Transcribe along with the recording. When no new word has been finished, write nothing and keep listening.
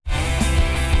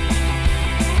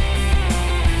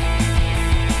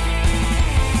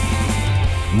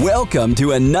Welcome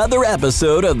to another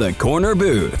episode of The Corner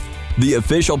Booth, the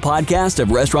official podcast of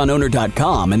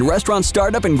RestaurantOwner.com and Restaurant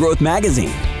Startup and Growth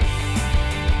Magazine.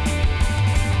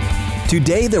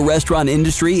 Today, the restaurant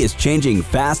industry is changing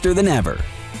faster than ever.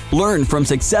 Learn from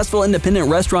successful independent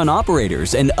restaurant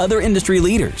operators and other industry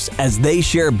leaders as they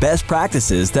share best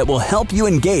practices that will help you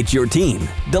engage your team,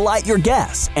 delight your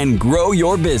guests, and grow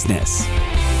your business.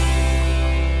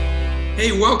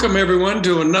 Hey, welcome everyone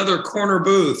to another Corner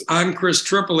Booth. I'm Chris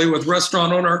Tripoli with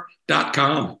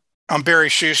RestaurantOwner.com. I'm Barry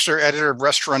Schuster, editor of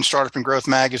Restaurant Startup and Growth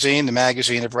Magazine, the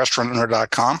magazine of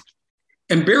RestaurantOwner.com.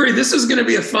 And Barry, this is going to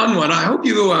be a fun one. I hope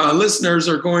you listeners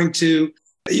are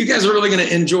you guys are really going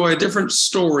to enjoy a different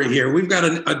story here. We've got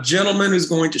a gentleman who's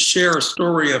going to share a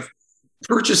story of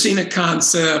purchasing a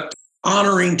concept,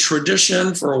 honoring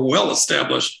tradition for a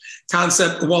well-established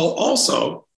concept, while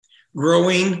also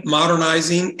growing,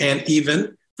 modernizing, and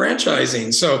even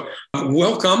franchising. So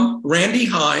welcome Randy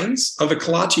Hines of the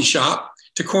Kolache Shop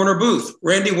to Corner Booth.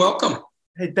 Randy, welcome.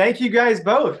 Hey, thank you guys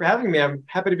both for having me. I'm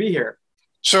happy to be here.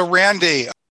 So Randy,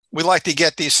 we like to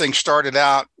get these things started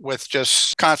out with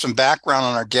just kind of some background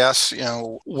on our guests,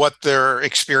 what their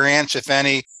experience, if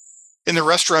any, in the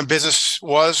restaurant business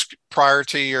was prior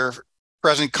to your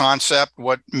present concept,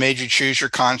 what made you choose your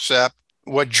concept,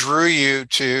 what drew you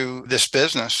to this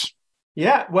business.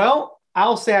 Yeah, well,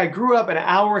 I'll say I grew up an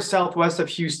hour southwest of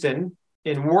Houston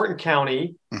in Wharton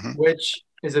County, which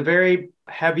is a very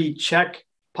heavy Czech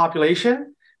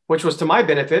population, which was to my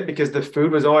benefit because the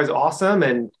food was always awesome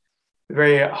and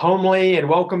very homely and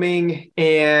welcoming.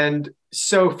 And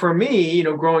so for me,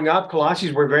 growing up,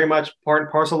 kolaches were very much part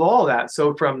and parcel of all of that.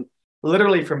 So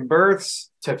literally from births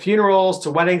to funerals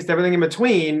to weddings to everything in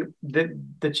between,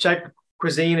 the Czech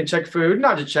cuisine and Czech food,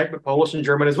 not just Czech, but Polish and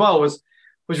German as well, was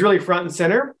really front and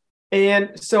center.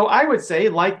 And so I would say,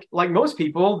 like most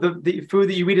people, the food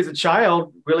that you eat as a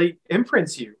child really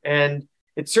imprints you. And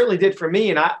it certainly did for me.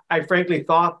 And I frankly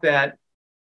thought as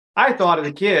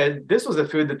a kid, this was the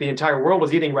food that the entire world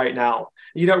was eating right now.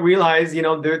 You don't realize,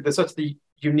 there's such the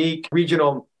unique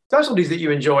regional specialties that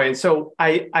you enjoy. And so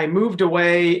I moved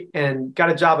away and got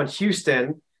a job in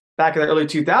Houston back in the early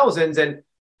 2000s. And,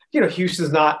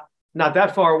 Houston's not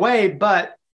that far away,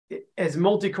 but as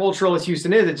multicultural as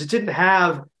Houston is, it just didn't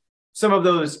have some of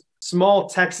those small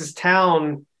Texas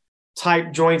town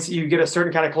type joints that you get a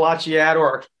certain kind of kolache at,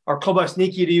 or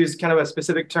klobasniki, to use kind of a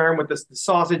specific term with the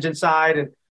sausage inside.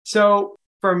 And so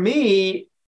for me,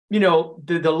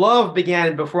 the love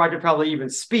began before I could probably even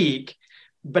speak,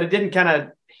 but it didn't kind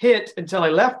of hit until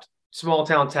I left small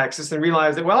town Texas and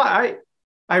realized that, well, I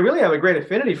really have a great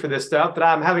affinity for this stuff that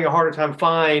I'm having a harder time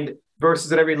find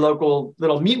versus at every local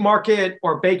little meat market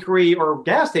or bakery or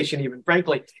gas station, even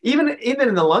frankly, even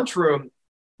in the lunchroom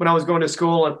when I was going to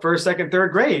school in first, second,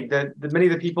 third grade, that many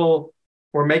of the people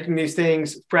were making these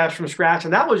things fresh from scratch.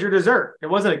 And that was your dessert. It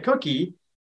wasn't a cookie.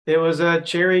 It was a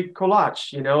cherry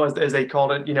kolache, as they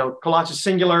called it. Kolache is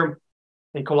singular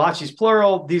and kolache is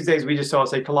plural. These days, we just always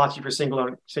say kolache for singular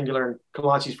and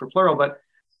kolaches for plural. But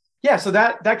yeah, so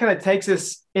that kind of takes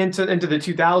us into the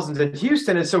 2000s in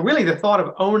Houston. And so really the thought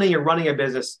of owning and running a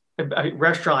business, a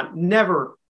restaurant,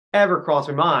 never, ever crossed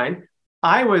my mind.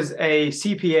 I was a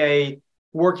CPA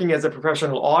working as a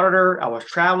professional auditor. I was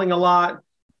traveling a lot,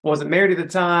 wasn't married at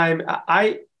the time.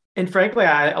 And frankly,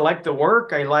 I liked the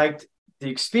work. I liked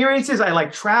the experiences. I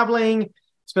liked traveling,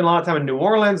 spent a lot of time in New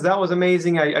Orleans. That was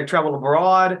amazing. I traveled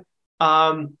abroad.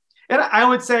 And I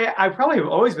would say I probably have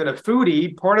always been a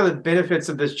foodie. Part of the benefits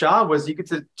of this job was you get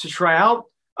to try out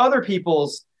other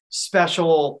people's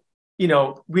special,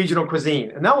 regional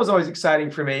cuisine. And that was always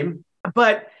exciting for me.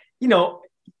 But,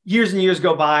 years and years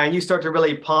go by and you start to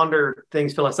really ponder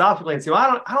things philosophically and say,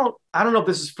 well, I don't know if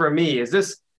this is for me. Is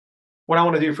this what I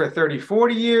want to do for 30,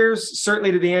 40 years?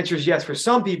 Certainly the answer is yes for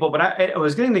some people, but I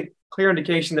was getting the clear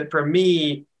indication that for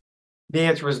me, the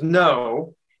answer was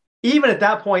no. Even at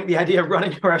that point, the idea of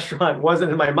running a restaurant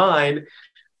wasn't in my mind.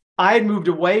 I had moved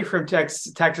away from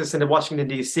Texas into Washington,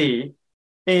 D.C.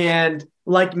 And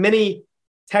like many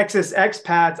Texas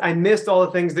expats, I missed all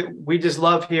the things that we just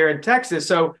love here in Texas.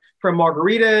 So from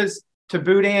margaritas to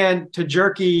boudin to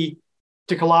jerky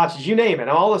to kolaches, you name it.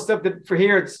 All the stuff that for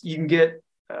here, you can get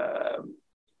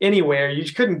anywhere. You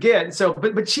just couldn't get. So,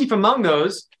 but chief among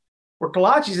those were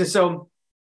kolaches. And so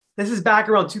this is back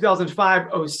around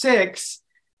 2005, 06.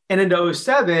 And into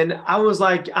 07, I was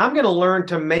like, I'm going to learn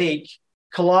to make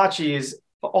kolaches,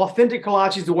 authentic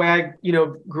kolaches, the way I,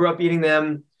 grew up eating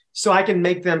them, so I can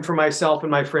make them for myself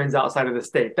and my friends outside of the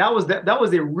state. That was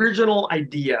the original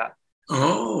idea.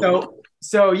 Oh.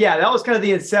 So yeah, that was kind of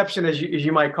the inception, as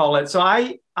you might call it. So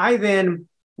I then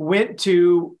went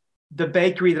to the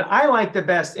bakery that I liked the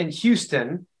best in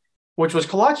Houston, which was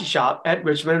Kolache Shop at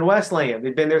Richmond and Westland.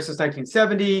 They'd been there since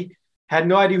 1970, had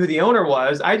no idea who the owner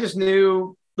was. I just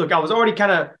knew, look, I was already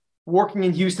kind of working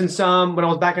in Houston some when I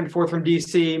was back and forth from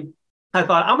DC. I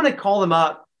thought, I'm going to call them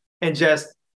up and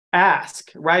just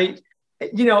ask, right?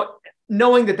 You know,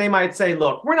 knowing that they might say,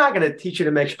 look, we're not going to teach you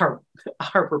to make our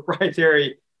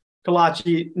proprietary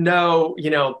kolache. No, you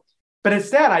know, but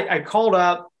instead I called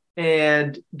up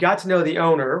and got to know the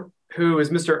owner, who is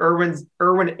Mr.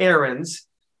 Irwin Ahrens.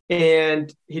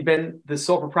 And he'd been the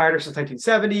sole proprietor since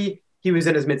 1970. He was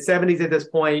in his mid-70s at this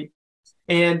point.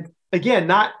 And again,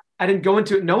 I didn't go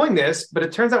into it knowing this, but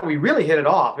it turns out we really hit it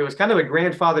off. It was kind of a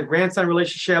grandfather-grandson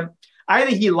relationship. I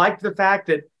think he liked the fact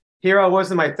that here I was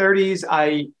in my 30s.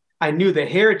 I knew the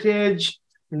heritage,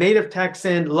 native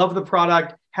Texan, loved the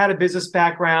product, had a business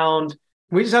background.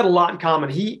 We just had a lot in common.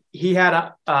 He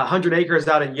had 100 acres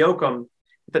out in Yoakum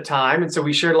at the time. And so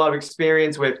we shared a lot of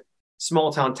experience with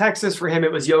small town Texas. For him,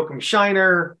 it was Yoakum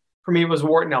Shiner. For me, it was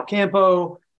Wharton El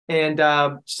Campo. And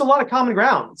just a lot of common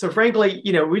ground. So frankly,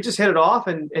 you know, we just hit it off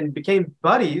and became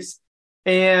buddies.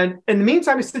 And in the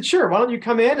meantime, he said, sure, why don't you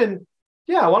come in and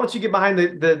why don't you get behind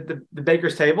the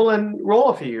baker's table and roll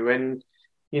a few and,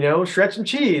 you know, shred some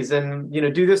cheese and, you know,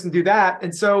 do this and do that.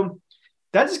 And so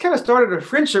that just kind of started a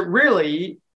friendship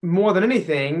really more than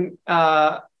anything.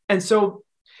 And so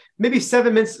maybe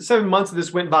 7 months of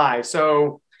this went by.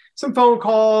 So some phone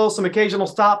calls, some occasional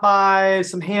stop by,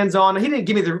 some hands-on. He didn't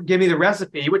give me the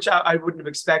recipe, which I wouldn't have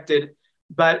expected,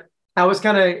 but I was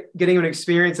kind of getting an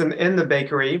experience in the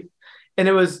bakery. And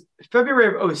it was February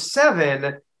of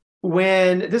 2007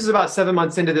 when this is about 7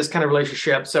 months into this kind of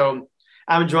relationship. So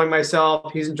I'm enjoying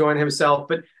myself, he's enjoying himself,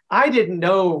 but I didn't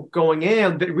know going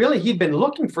in that really he'd been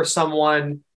looking for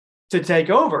someone to take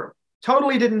over.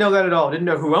 Totally didn't know that at all. Didn't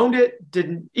know who owned it.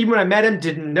 Even when I met him,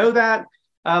 didn't know that.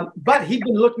 But he'd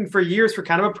been looking for years for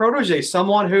kind of a protege,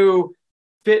 someone who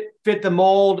fit the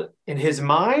mold in his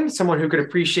mind, someone who could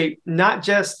appreciate not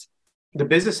just the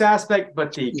business aspect,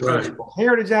 but the cultural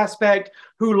heritage aspect,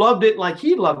 who loved it like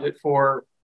he loved it for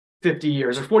 50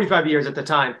 years or 45 years at the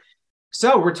time.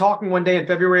 So we're talking one day in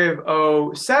February of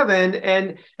 2007,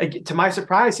 and to my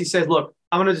surprise, he said, look,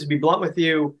 I'm going to just be blunt with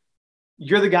you.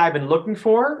 You're the guy I've been looking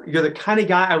for. You're the kind of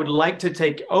guy I would like to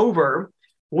take over.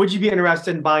 Would you be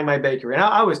interested in buying my bakery? And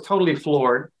I was totally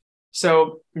floored.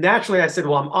 So naturally I said,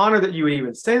 well, I'm honored that you would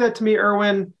even say that to me,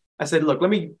 Irwin. I said, look, let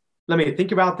me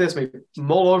think about this, maybe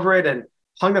mull over it, and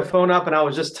hung the phone up. And I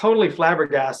was just totally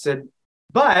flabbergasted.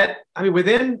 But I mean,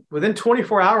 within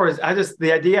 24 hours,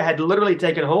 the idea had literally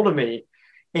taken hold of me.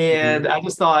 And I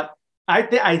just thought,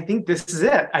 I think this is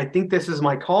it. I think this is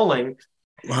my calling.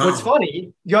 Wow. What's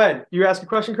funny, go ahead. You ask a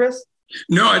question, Chris?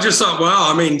 No, I just thought,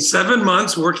 wow, I mean, 7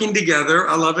 months working together.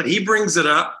 I love it. He brings it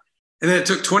up. And then it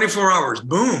took 24 hours.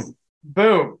 Boom.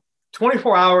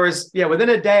 24 hours. Yeah. Within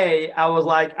a day, I was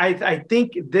like, I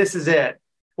think this is it.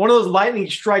 One of those lightning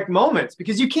strike moments,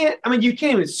 because you can't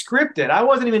even script it. I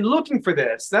wasn't even looking for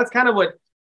this. That's kind of what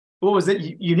was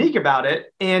unique about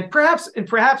it. And perhaps,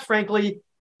 frankly,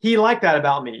 he liked that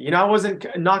about me. You know, I wasn't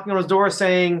knocking on his door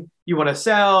saying, you want to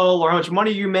sell or how much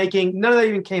money are you making? None of that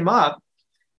even came up.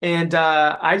 And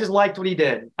I just liked what he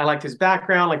did. I liked his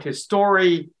background, liked his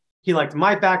story. He liked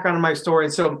my background and my story.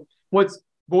 And so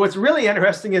what's really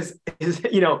interesting is,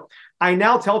 you know, I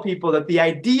now tell people that the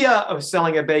idea of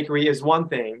selling a bakery is one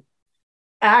thing.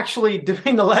 Actually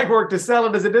doing the legwork to sell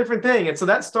it is a different thing. And so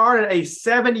that started a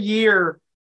 7-year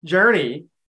journey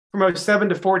from 2007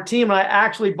 to 2014 when I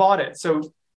actually bought it.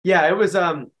 So yeah, it was,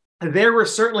 there were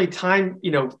certainly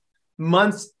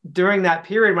months during that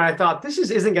period when I thought this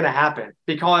isn't going to happen,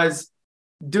 because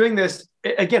doing this,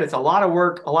 again, it's a lot of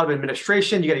work, a lot of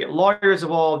administration. You got to get lawyers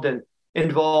involved and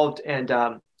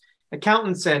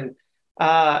accountants. And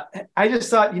I just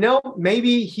thought, you know,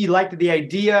 maybe he liked the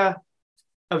idea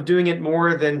of doing it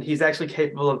more than he's actually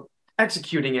capable of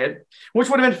executing it, which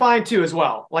would have been fine too, as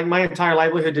well. Like my entire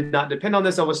livelihood did not depend on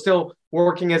this. I was still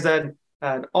working as an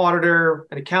auditor,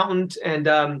 an accountant,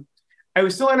 and I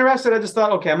was still interested. I just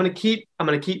thought, okay, I'm going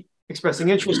to keep expressing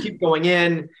interest, keep going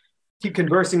in, keep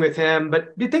conversing with him.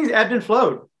 But the things ebbed and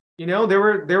flowed. You know, there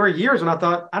were years when I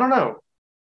thought, I don't know.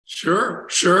 Sure.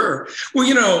 Well,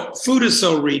 you know, food is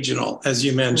so regional, as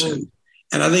you mentioned.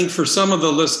 And I think for some of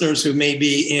the listeners who may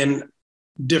be in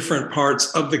different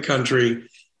parts of the country,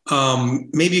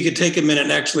 maybe you could take a minute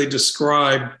and actually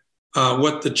describe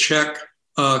what the Czech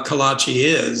kolache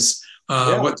is.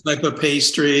 What type of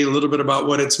pastry, a little bit about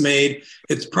what it's made.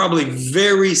 It's probably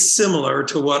very similar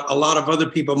to what a lot of other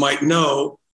people might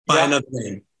know by another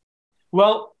name.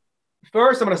 Well,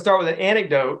 first, I'm going to start with an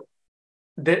anecdote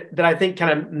that I think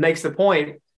kind of makes the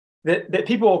point. that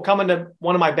people will come into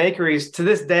one of my bakeries to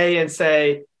this day and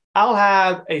say, I'll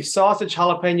have a sausage,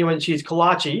 jalapeno, and cheese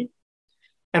kolache.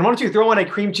 And why don't you throw in a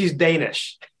cream cheese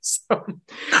Danish?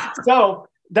 So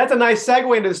that's a nice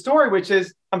segue into the story, which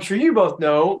is, I'm sure you both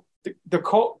know, the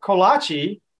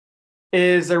kolache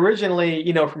is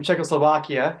originally, from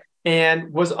Czechoslovakia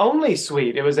and was only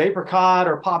sweet. It was apricot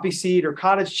or poppy seed or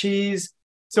cottage cheese.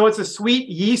 So it's a sweet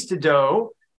yeast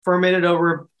dough fermented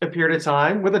over a period of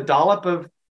time with a dollop of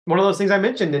one of those things I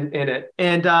mentioned in it.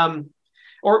 And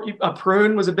or a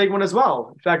prune was a big one as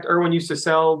well. In fact, Irwin used to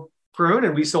sell prune,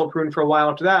 and we sold prune for a while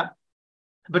after that.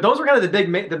 But those were kind of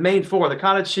the main four: the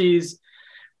cottage cheese,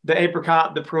 the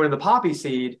apricot, the prune, and the poppy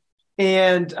seed.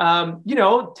 And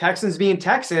Texans being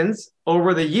Texans,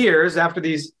 over the years after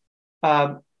the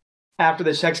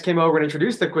Czechs came over and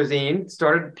introduced the cuisine,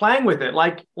 started playing with it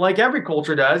like every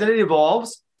culture does, and it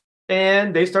evolves.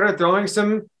 And they started throwing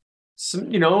some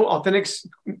authentic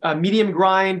medium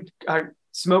grind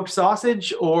smoked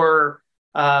sausage or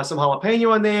some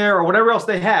jalapeno in there or whatever else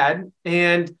they had.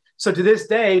 And so to this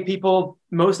day, people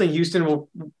mostly in Houston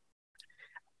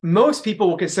most people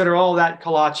will consider all that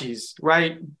kolaches,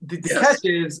 right? The catch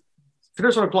is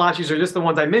traditional kolaches are just the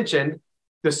ones I mentioned,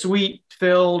 the sweet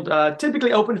filled,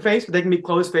 typically open face, but they can be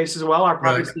closed face as well. Our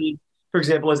poppy seed, for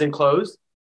example, is enclosed.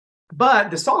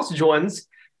 But the sausage ones,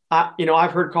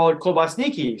 I've heard called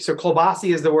klobasniki. So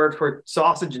klobasi is the word for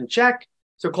sausage in Czech.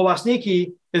 So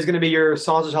klobasniki is going to be your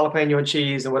sausage, jalapeno, and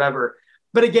cheese and whatever.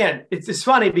 But again, it's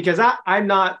funny because I'm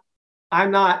not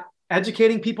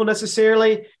educating people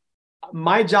necessarily.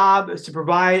 My job is to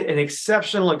provide an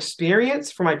exceptional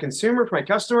experience for my consumer, for my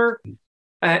customer.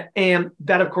 And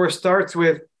that, of course, starts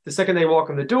with the second they walk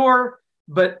in the door,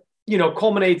 but,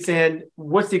 culminates in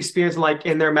what's the experience like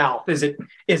in their mouth? Is it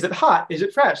hot? Is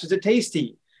it fresh? Is it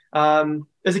tasty?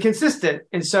 Is it consistent?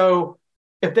 And so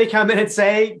if they come in and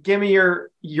say, give me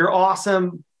your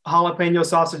awesome jalapeno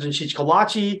sausage and cheese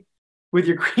kolache with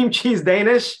your cream cheese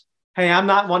Danish, hey, I'm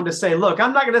not one to say, look,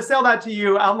 I'm not going to sell that to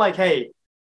you. I'm like, hey,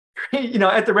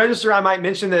 at the register, I might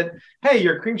mention that, hey,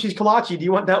 your cream cheese kolache, do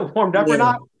you want that warmed up or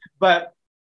not? But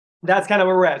that's kind of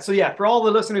where we're at. So yeah, for all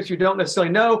the listeners who don't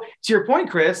necessarily know, to your point,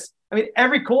 Chris, I mean,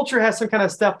 every culture has some kind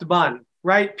of stuffed bun,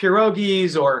 right?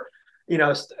 Pierogies or,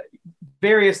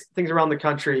 various things around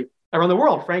the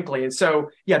world, frankly. And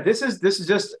so, yeah, this is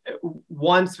just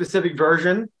one specific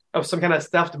version of some kind of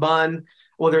stuffed bun,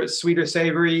 whether it's sweet or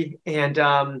savory. And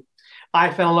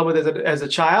I fell in love with it as a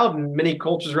child, and many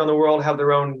cultures around the world have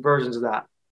their own versions of that.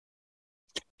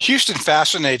 Houston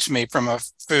fascinates me from a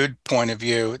food point of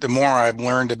view. The more I've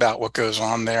learned about what goes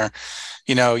on there,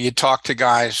 you talk to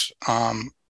guys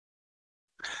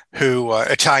who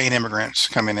Italian immigrants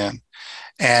coming in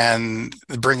and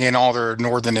bring in all their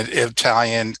northern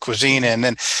Italian cuisine. And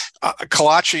then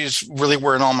kolaches really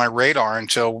weren't on my radar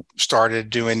until started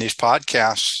doing these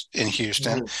podcasts in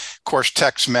Houston. Of course,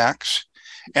 Tex-Mex.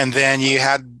 And then you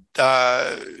had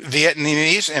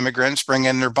Vietnamese immigrants bring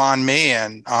in their banh mi,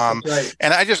 and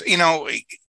and I just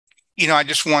I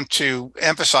just want to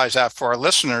emphasize that for our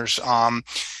listeners.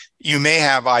 You may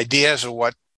have ideas of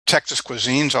what Texas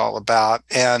cuisine's all about,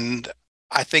 and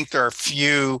I think there are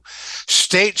few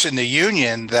states in the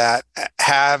union that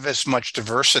have as much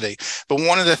diversity. But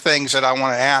one of the things that I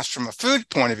want to ask from a food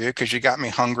point of view, because you got me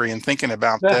hungry and thinking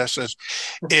about this, is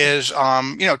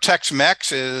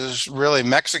Tex-Mex is really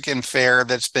Mexican fare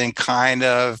that's been kind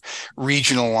of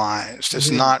regionalized. It's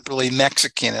not really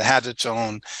Mexican. It has its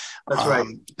own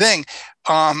thing.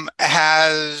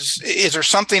 Is there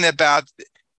something about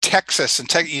Texas and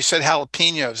you said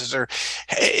jalapenos?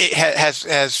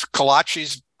 Has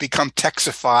kolaches become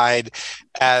Texified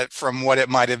from what it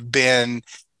might have been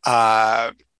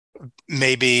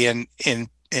maybe in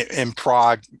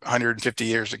Prague 150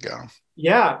 years ago?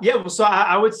 Yeah. Well, so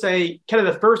I would say kind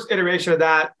of the first iteration of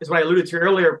that is what I alluded to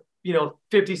earlier.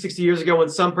 50, 60 years ago, when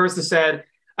some person said,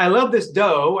 "I love this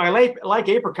dough. I like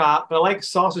apricot, but I like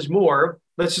sausage more.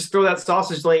 Let's just throw that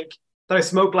sausage link that I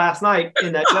smoked last night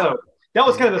in that dough." That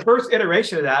was kind of the first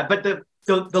iteration of that. But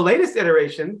the latest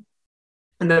iteration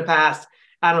in the past,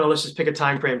 I don't know, let's just pick a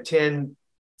time frame, 10,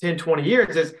 20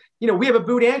 years, is, we have a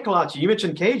boudin kolache. You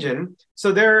mentioned Cajun.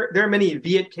 So there are many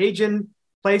Viet Cajun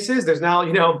places. There's now,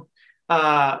 boudin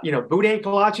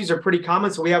kolaches are pretty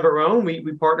common. So we have our own.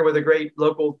 We partner with a great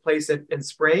local place in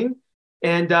Spring.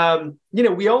 And,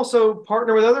 we also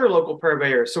partner with other local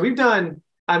purveyors. So we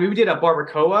did a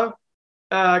barbacoa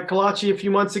kolache a few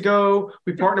months ago.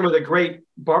 We partnered with a great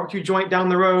barbecue joint down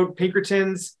the road,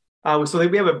 Pinkertons. So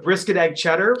we have a brisket egg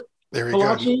cheddar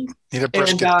kolache. Need a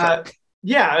brisket.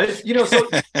 So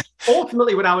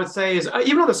ultimately what I would say is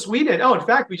even on the sweet end, in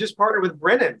fact, we just partnered with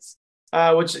Brennan's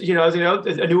which, as you know,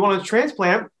 a New Orleans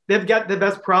transplant, they've got the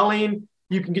best praline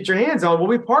you can get your hands on. Well,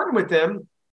 we partnered with them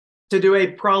to do a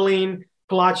praline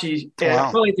kolache,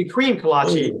 praline and cream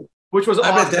kolache, which was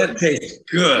awesome. I bet that tastes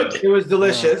good. It was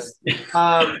delicious.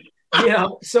 So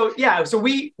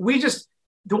we just,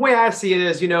 the way I see it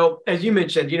is, as you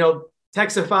mentioned,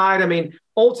 Texified. I mean,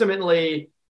 ultimately,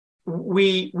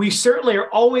 we certainly are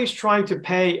always trying to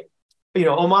pay,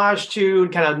 homage to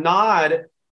and kind of nod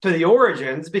to the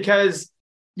origins, because,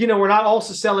 we're not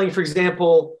also selling, for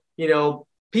example,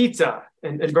 pizza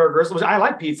and burgers, which I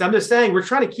like pizza. I'm just saying we're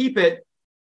trying to keep it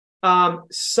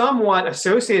somewhat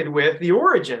associated with the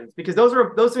origins, because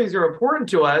those things are important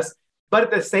to us, but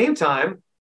at the same time,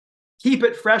 keep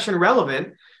it fresh and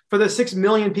relevant for the 6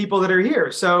 million people that are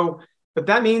here. So, but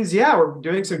that means, we're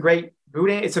doing some great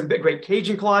boudin, it's a great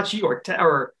Cajun kolache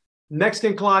or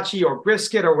Mexican kolache or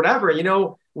brisket or whatever.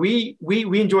 We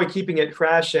enjoy keeping it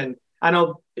fresh. And I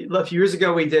know a few years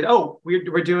ago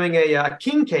we're doing a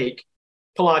king cake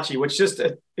kolache, which is just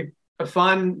a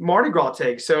fun Mardi Gras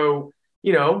take. So,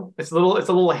 it's a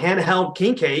little handheld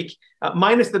king cake,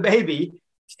 minus the baby,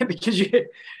 because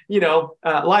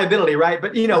liability, right?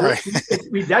 But right.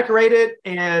 we decorate it,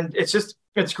 and it's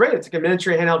great. It's like a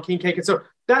miniature handheld king cake, and so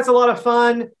that's a lot of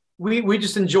fun. We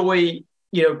just enjoy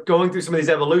going through some of these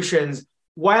evolutions,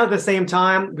 while at the same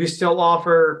time we still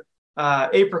offer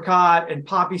apricot and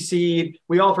poppy seed.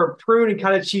 We offer prune and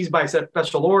cottage cheese by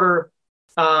special order.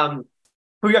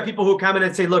 We got people who come in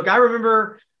and say, "Look, I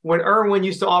remember when Irwin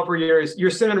used to offer your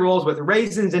cinnamon rolls with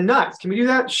raisins and nuts. Can we do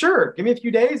that? Sure. Give me a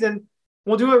few days and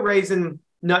we'll do a raisin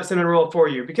nut cinnamon roll for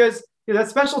you," because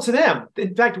that's special to them.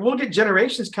 In fact, we'll get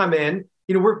generations come in.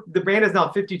 The brand is now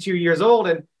 52 years old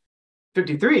and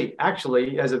 53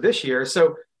 actually as of this year.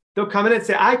 So they'll come in and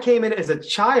say, "I came in as a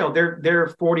child."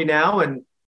 They're 40 now, and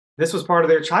this was part of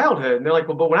their childhood. And they're like,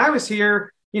 "Well, but when I was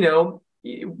here,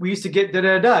 we used to get da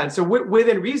da da." And so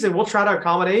within reason, we'll try to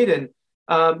accommodate and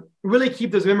really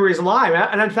keep those memories alive.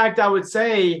 And in fact, I would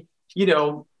say,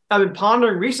 I've been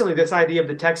pondering recently this idea of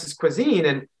the Texas cuisine,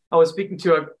 and I was speaking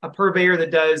to a purveyor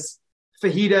that does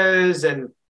fajitas and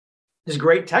this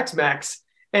great Tex-Mex,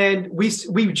 and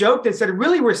we joked and said,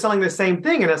 "Really, we're selling the same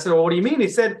thing?" And I said, "Well, what do you mean?" He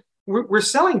said, "We're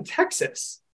selling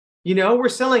Texas. We're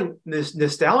selling this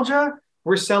nostalgia.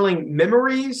 We're selling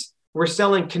memories. We're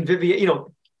selling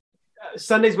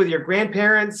Sundays with your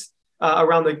grandparents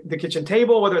around the kitchen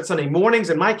table, whether it's Sunday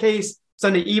mornings in my case,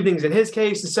 Sunday evenings in his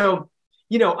case." And so,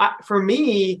 for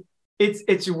me,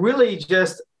 it's really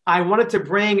just, I wanted to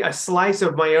bring a slice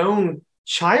of my own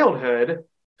childhood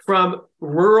from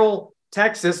rural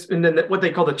Texas and then what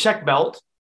they call the Czech Belt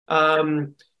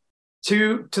to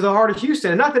the heart of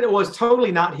Houston. And not that it was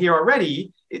totally not here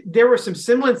already. There were some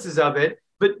semblances of it,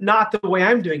 but not the way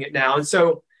I'm doing it now. And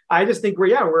so I just think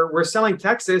we're selling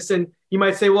Texas. And you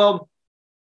might say, well,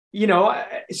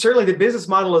 certainly the business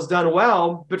model is done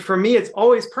well, but for me, it's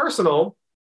always personal,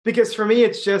 because for me,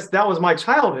 it's just, that was my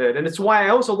childhood. And it's why I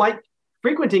also like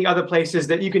frequenting other places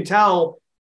that you can tell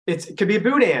it could be a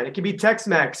boudin, it could be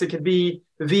Tex-Mex, it could be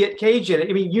Viet Cajun.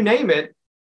 I mean, you name it.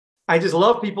 I just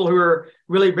love people who are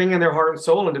really bringing their heart and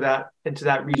soul into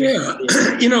that region.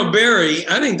 Yeah. Barry,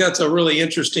 I think that's a really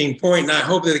interesting point, and I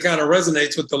hope that it kind of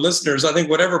resonates with the listeners. I think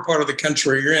whatever part of the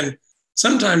country you're in,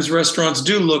 sometimes restaurants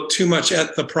do look too much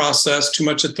at the process, too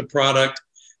much at the product.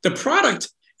 The product,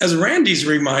 as Randy's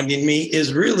reminding me,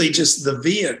 is really just the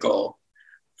vehicle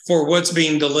for what's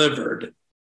being delivered.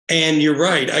 And you're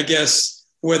right. I guess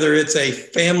whether it's a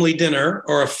family dinner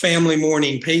or a family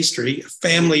morning pastry, a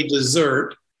family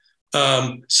dessert,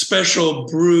 special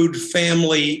brewed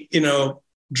family,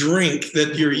 drink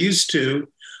that you're used to,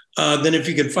 then if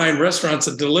you can find restaurants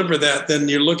that deliver that, then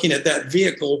you're looking at that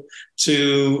vehicle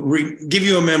to give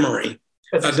you a memory.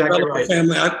 That's exactly right.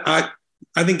 Family.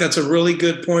 I think that's a really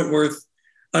good point worth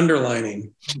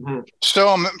underlining. Mm-hmm. So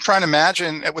I'm trying to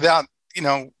imagine, without,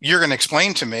 you're going to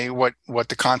explain to me what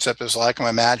the concept is like. I'm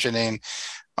imagining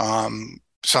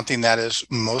something that is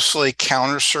mostly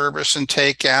counter service and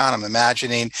takeout. I'm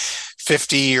imagining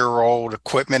 50-year-old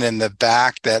equipment in the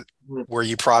back where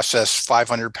you process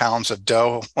 500 pounds of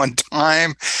dough one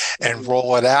time and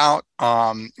roll it out.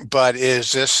 But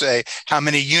is this how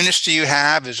many units do you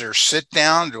have? Is there sit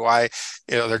down? Are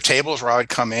there tables where I would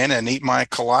come in and eat my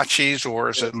kolaches, or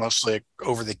is it mostly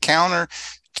over the counter?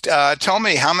 Tell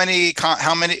me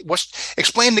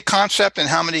explain the concept and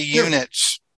how many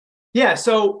units. Yeah.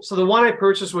 So the one I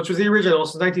purchased, which was the original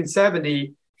since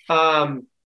 1970,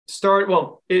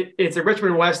 it's at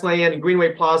Richmond Westland and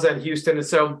Greenway Plaza in Houston. And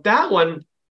so that one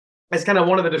is kind of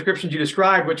one of the descriptions you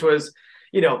described, which was,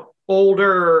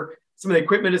 older. Some of the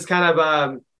equipment is kind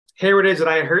of heritage that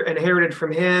I inherited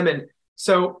from him. And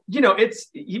So,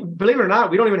 believe it or not,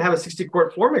 we don't even have a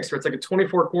 60-quart floor mixer. It's like a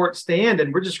 24-quart stand,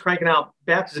 and we're just cranking out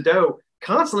batches of dough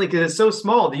constantly because it's so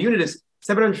small. The unit is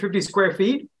 750 square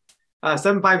feet,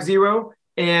 750,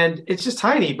 and it's just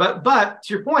tiny. But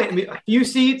to your point, I mean, a few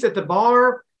seats at the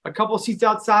bar, a couple of seats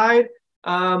outside.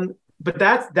 But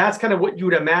that's kind of what you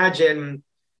would imagine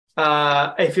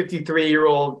a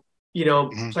 53-year-old,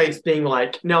 place being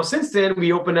like. Now, since then,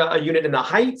 we opened a unit in the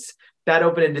Heights that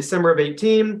opened in December of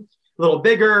 18. A little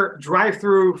bigger,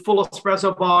 drive-through, full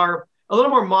espresso bar, a little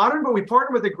more modern, but we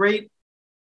partnered with a great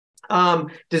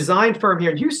design firm here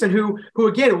in Houston who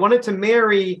again wanted to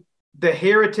marry the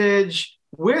heritage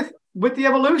with the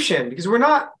evolution, because we're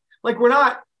not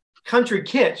country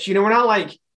kitsch, we're not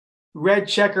like red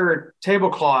checker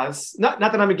tablecloths. Not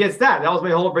that I'm against that. That was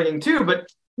my whole upbringing too. But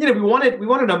we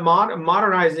wanted a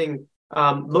modernizing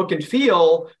look and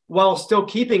feel while still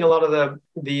keeping a lot of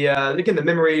the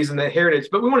memories and the heritage.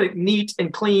 But we wanted it neat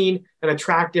and clean and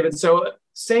attractive. And so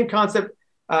same concept,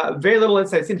 very little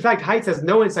inside. In fact, Heights has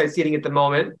no inside seating at the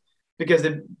moment because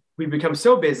we've become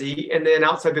so busy. And then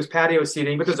outside there's patio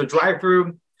seating, but there's a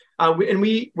drive-through. And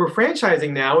we're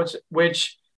franchising now,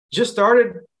 which just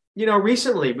started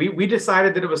recently. We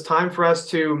decided that it was time for us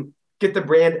to get the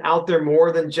brand out there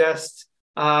more than just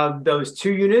those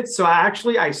 2 units. So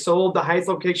I sold the Heights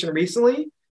location recently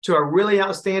to a really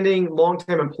outstanding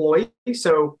long-time employee.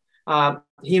 So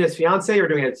he and his fiance are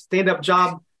doing a stand-up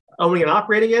job owning and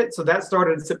operating it. So that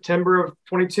started in September of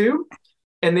 22.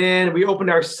 And then we opened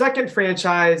our second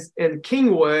franchise in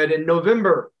Kingwood in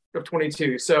November of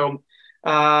 22. So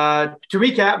to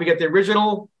recap, we got the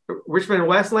original Richmond and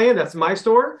Westland. That's my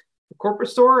store, the corporate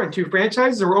store, and 2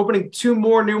 franchises. And we're opening 2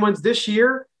 more new ones this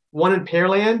year, one in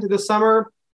Pearland this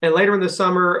summer, and later in the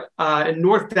summer in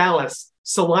North Dallas,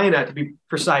 Salina, to be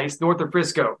precise, north of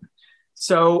Frisco.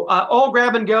 So all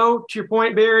grab and go. To your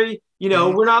point, Barry,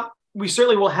 we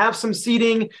certainly will have some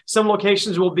seating. Some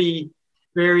locations will be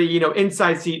very,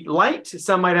 inside seat light.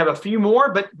 Some might have a few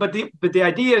more, but the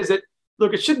idea is that,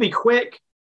 look, it should be quick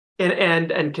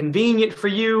and convenient for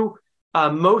you.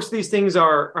 Most of these things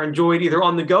are enjoyed either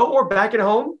on the go or back at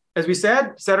home, as we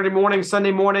said, Saturday morning,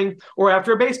 Sunday morning, or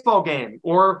after a baseball game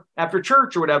or after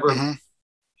church or whatever. Mm-hmm.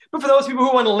 But for those people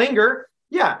who want to linger,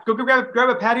 go grab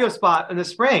a patio spot in the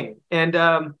spring and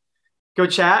go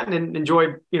chat and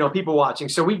enjoy, people watching.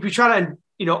 So we try to,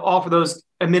 offer those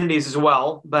amenities as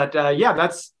well. But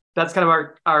that's kind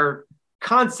of our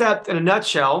concept in a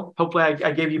nutshell. Hopefully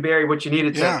I gave you, Barry, what you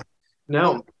needed to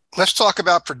know. Well, let's talk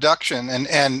about production.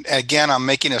 And again, I'm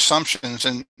making assumptions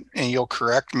and you'll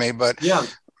correct me, but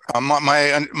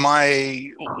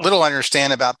my little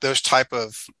understand about those type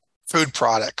of food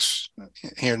products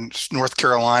here in North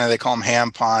Carolina, they call them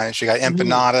ham pies. You got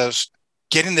empanadas.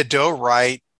 Getting the dough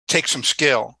right takes some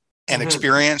skill and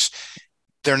experience.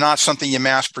 They're not something you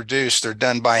mass produce. They're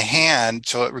done by hand.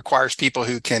 So it requires people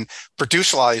who can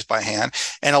produce a lot of these by hand.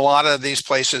 And a lot of these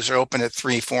places are open at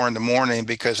 3, 4 in the morning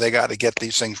because they got to get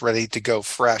these things ready to go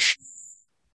fresh.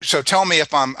 So tell me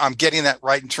if I'm getting that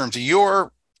right in terms of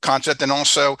your concept. And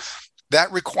also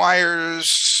that requires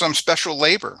some special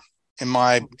labor in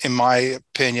my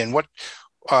opinion. What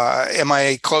am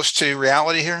I close to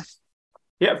reality here?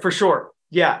 Yeah, for sure.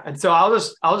 Yeah. And so I'll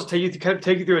just take you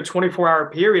through a 24-hour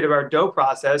period of our dough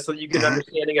process so that you get an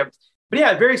understanding of, but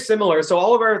yeah, very similar.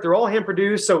 So they're all hand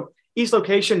produced. So each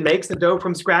location makes the dough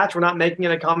from scratch. We're not making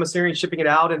it in a commissary and shipping it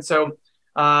out. And so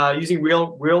using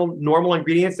real normal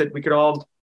ingredients that we could all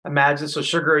imagine. So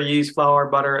sugar, yeast, flour,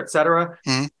 butter, et cetera.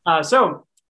 So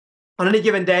on any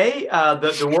given day,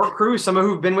 the work crew, some of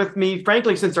who've been with me,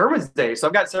 frankly, since Irwin's day. So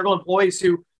I've got several employees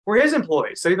who were his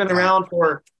employees. So they've been around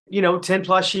for 10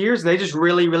 plus years. And they just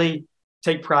really, really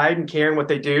take pride and care in what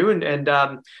they do.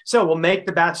 And so we'll make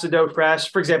the batch of dough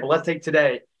fresh. For example, let's take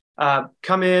today.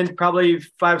 Come in probably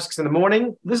 5, 6 in the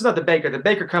morning. This is not the baker. The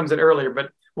baker comes in earlier,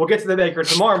 but we'll get to the baker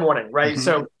tomorrow morning, right?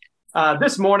 So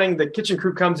this morning, the kitchen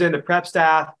crew comes in, the prep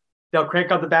staff, they'll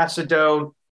crank out the batch of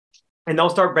dough and they'll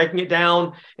start breaking it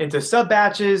down into sub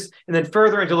batches and then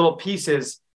further into little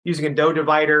pieces using a dough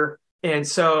divider. And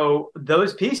so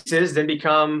those pieces then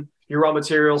become your raw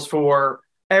materials for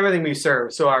everything we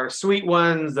serve. So our sweet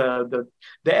ones, the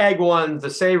egg ones, the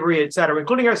savory, et cetera,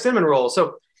 including our cinnamon rolls.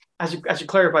 So I should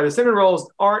clarify, the cinnamon rolls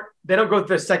they don't go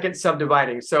through the second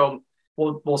subdividing. So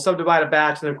we'll subdivide a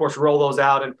batch and then of course roll those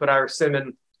out and put our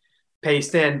cinnamon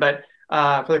paste in. But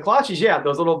for the kolaches,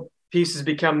 those little pieces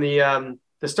become the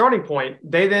starting point.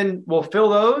 They then will fill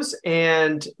those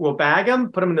and we'll bag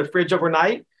them, put them in the fridge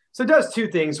overnight. So it does 2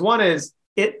 things. One is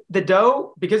the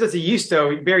dough, because it's a yeast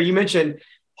dough, Barry, you mentioned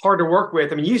hard to work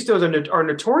with. I mean, yeast doughs are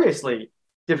notoriously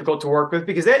difficult to work with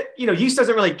because yeast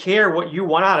doesn't really care what you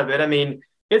want out of it. I mean,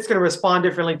 it's going to respond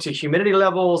differently to humidity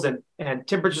levels and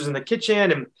temperatures in the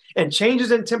kitchen and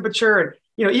changes in temperature and,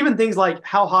 even things like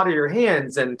how hot are your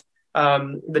hands and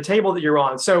the table that you're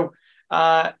on. So,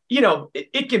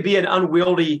 it can be an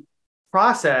unwieldy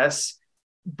process,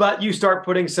 but you start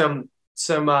putting some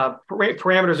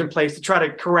parameters in place to try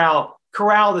to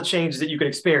corral the changes that you can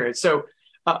experience. So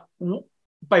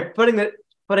by putting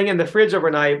in the fridge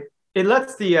overnight, it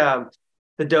lets the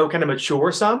dough kind of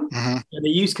mature some, and the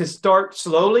yeast can start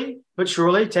slowly but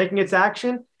surely taking its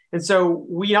action. And so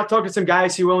I've talked to some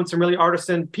guys who own some really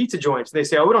artisan pizza joints. They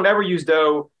say, we don't ever use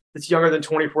dough that's younger than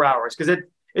 24 hours because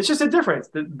it's just a difference.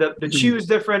 The chew is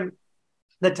different.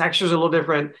 The texture is a little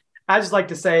different. I just like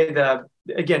to say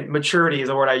maturity is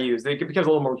the word I use. It becomes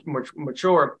a little more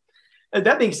mature.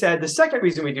 That being said, the second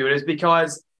reason we do it is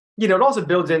because, it also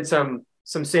builds in some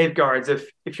safeguards.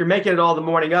 If you're making it all the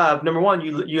morning of, number one,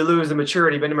 you lose the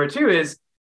maturity, but number two is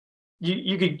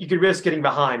you could risk getting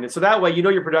behind. And so that way,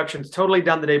 your production's totally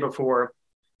done the day before.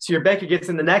 So your baker gets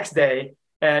in the next day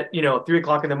at,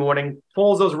 3:00 in the morning,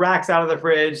 pulls those racks out of the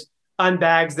fridge,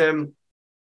 unbags them.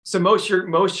 So most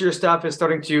of your stuff is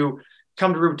starting to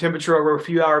come to room temperature over a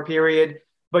few hour period,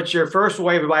 but your first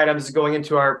wave of items is going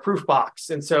into our proof box.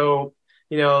 And so,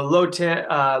 low temp,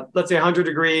 let's say 100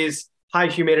 degrees, high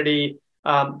humidity,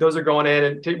 those are going in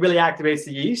and it really activates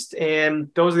the yeast. And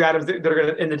those are the items that are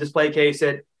going to in the display case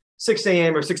at 6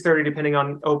 a.m. or 6:30, depending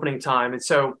on opening time. And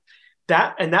so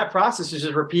that process is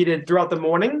just repeated throughout the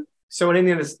morning. So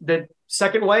anything that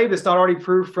second wave that's not already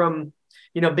proof from,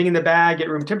 being in the bag at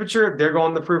room temperature, they're going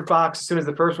in the proof box as soon as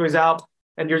the first wave's out.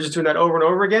 And you're just doing that over and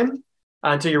over again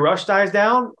until your rush dies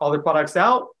down, all the products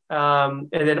out. And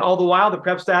then all the while, the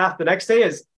prep staff the next day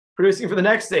is producing for the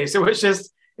next day. So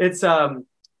it's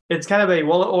kind of a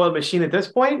well-oiled machine at this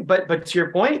point. But to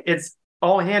your point, it's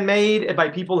all handmade by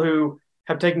people who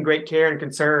have taken great care and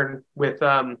concern with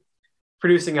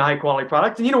producing a high-quality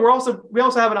product. And, we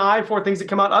also have an eye for things that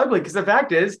come out ugly because the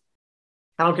fact is,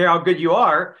 I don't care how good you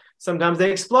are, sometimes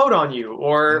they explode on you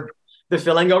or the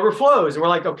filling overflows. And we're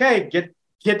like, okay, get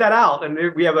that out.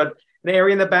 And we have an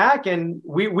area in the back and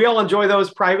we all enjoy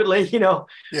those privately, in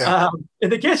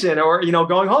the kitchen or,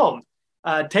 going home.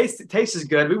 Taste is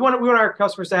good. We want our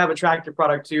customers to have attractive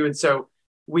product too. And so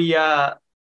we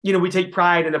take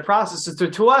pride in the process. So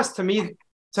to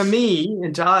me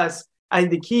and to us, I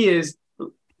think the key is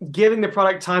giving the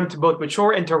product time to both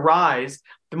mature and to rise.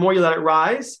 The more you let it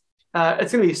rise,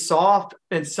 it's going to be soft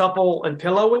and supple and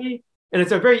pillowy. And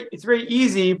it's very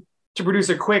easy to produce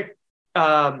a quick,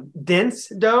 dense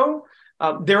dough.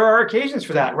 There are occasions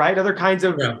for that, right? Other kinds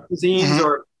of cuisines,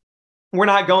 or we're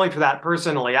not going for that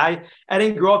personally. I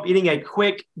didn't grow up eating a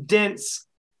quick, dense,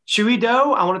 chewy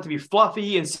dough. I want it to be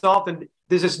fluffy and soft, and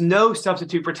there's just no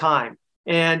substitute for time.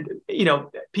 And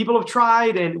people have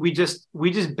tried, and we just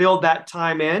build that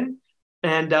time in.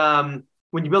 And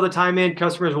when you build the time in,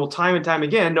 customers will time and time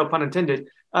again, no pun intended,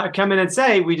 come in and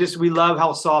say, we love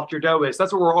how soft your dough is.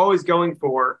 That's what we're always going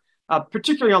for,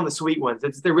 particularly on the sweet ones.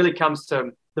 It really comes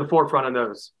to the forefront of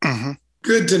those. Mm-hmm.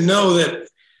 Good to know that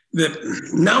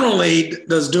not only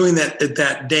does doing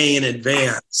that day in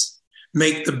advance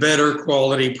make the better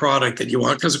quality product that you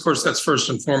want, because of course that's first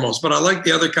and foremost, but I like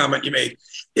the other comment you made.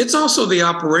 It's also the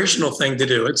operational thing to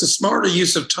do. It's a smarter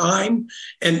use of time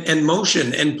and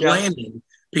motion and planning.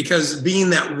 Because being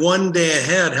that one day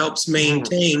ahead helps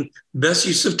maintain best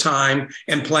use of time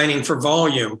and planning for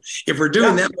volume. If we're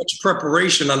doing that much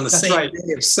prepreration on the same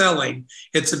day of selling,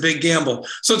 it's a big gamble.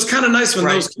 So it's kind of nice when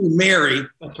those two marry.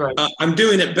 That's right. I'm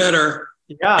doing it better,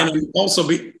 and I'm also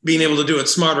being able to do it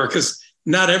smarter because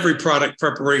not every product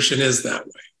preparation is that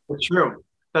way.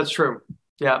 That's true.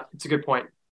 Yeah, it's a good point.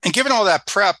 And given all that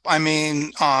prep, I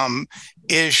mean,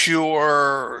 is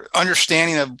your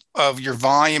understanding of your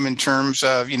volume in terms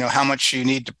of, how much you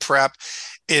need to prep,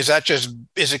 is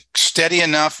it steady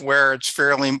enough where it's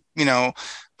fairly, kind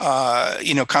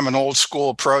of an old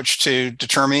school approach to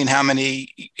determining how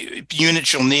many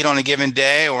units you'll need on a given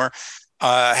day? Or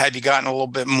have you gotten a little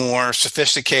bit more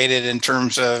sophisticated in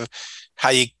terms of how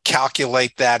you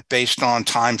calculate that based on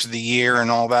times of the year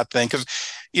and all that thing? Because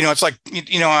it's like,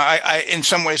 I in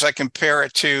some ways I compare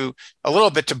it to a little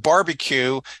bit to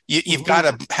barbecue. You've got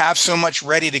to have so much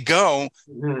ready to go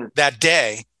that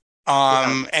day.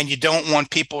 And you don't want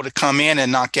people to come in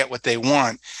and not get what they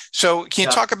want. So can you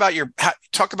talk about your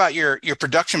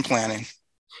production planning?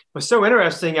 It was so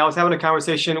interesting. I was having a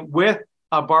conversation with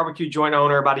a barbecue joint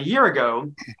owner about a year ago,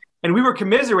 and we were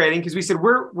commiserating because we said,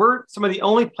 we're some of the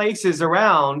only places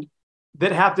around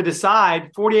that have to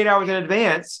decide 48 hours in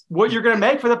advance what you're going to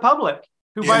make for the public,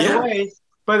 who, by the way,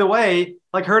 by the way,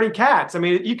 like herding cats. I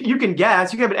mean, you can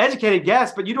guess, you can have an educated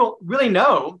guess, but you don't really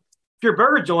know if you're a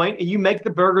burger joint and you make the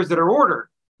burgers that are ordered,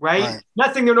 right?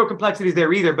 Not saying there are no complexities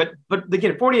there either, but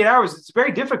again, 48 hours, it's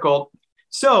very difficult.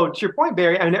 So to your point,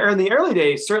 Barry, I mean, in the early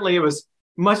days, certainly it was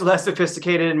much less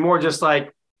sophisticated and more just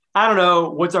like, I don't know,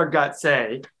 what's our gut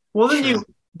say? Well,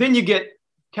 then you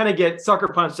get sucker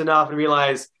punched enough and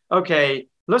realize, okay,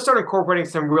 let's start incorporating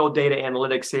some real data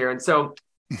analytics here. And so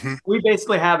we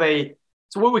basically have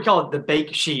what we call it the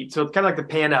bake sheet. So it's kind of like the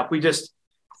pan up. We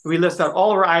list out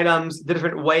all of our items, the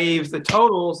different waves, the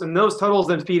totals, and those totals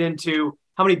then feed into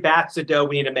how many batches of dough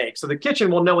we need to make. So the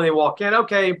kitchen will know when they walk in,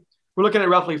 okay, we're looking at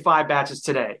roughly 5 batches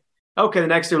today. Okay, the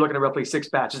next day we're looking at roughly 6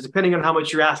 batches, depending on how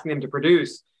much you're asking them to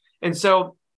produce. And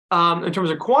so in terms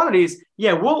of quantities,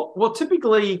 we'll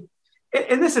typically,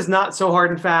 and this is not so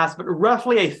hard and fast, but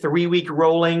roughly a 3-week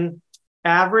rolling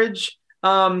average.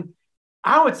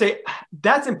 I would say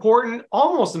that's important.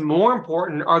 Almost more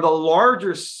important are the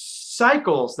larger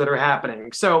cycles that are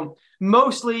happening. So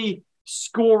mostly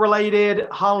school related,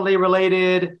 holiday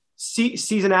related,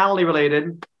 seasonality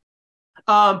related.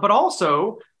 But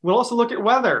also, we'll also look at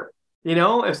weather.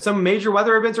 If some major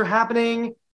weather events are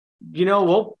happening,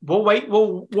 we'll wait.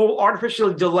 We'll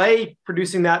artificially delay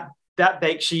producing that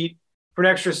bake sheet for an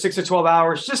extra 6 to 12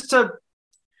 hours just to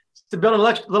build a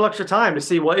little extra time to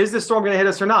see, well, is this storm going to hit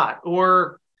us or not?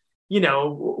 Or,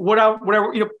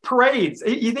 whatever, parades,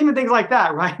 even things like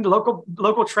that, right?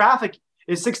 Local traffic,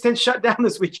 is 610 shut down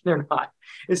this weekend or not?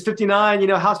 Is 59,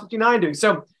 how's 59 doing?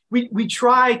 So we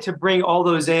try to bring all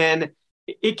those in.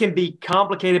 It can be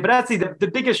complicated, but I'd say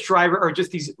the biggest driver are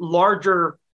just these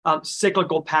larger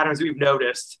cyclical patterns that we've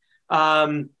noticed.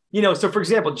 So for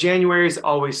example, January is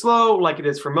always slow, like it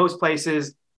is for most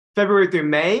places. February through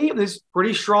May is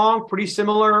pretty strong, pretty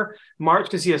similar. March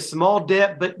can see a small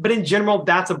dip, but in general,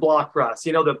 that's a block for us.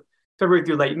 The February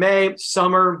through late May,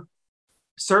 summer,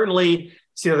 certainly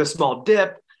see the small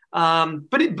dip.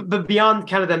 But beyond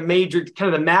kind of the major,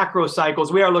 kind of the macro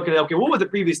cycles, we are looking at, okay, what were the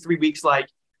previous 3 weeks like?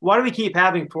 Why do we keep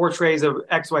having 4 trays of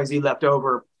XYZ left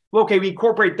over? Well, okay, we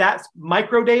incorporate that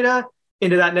micro data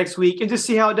into that next week and just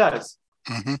see how it does.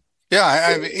 Mm-hmm.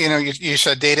 Yeah, you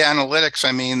said data analytics.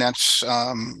 I mean, that's,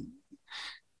 I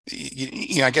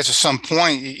guess at some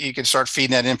point you can start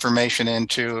feeding that information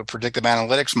into a predictive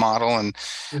analytics model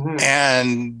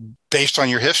and based on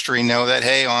your history, know that,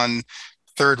 hey, on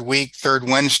third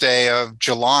Wednesday of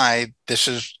July, this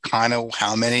is kind of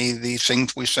how many of these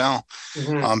things we sell.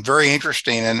 Very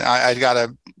interesting. And I got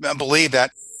to believe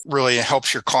that really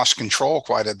helps your cost control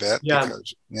quite a bit.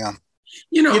 Because,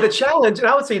 the challenge, and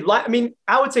I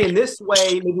would say in this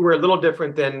way, maybe we're a little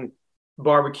different than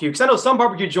barbecue. Because I know some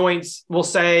barbecue joints will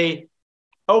say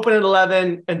open at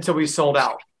 11 until we sold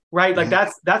out, right? Like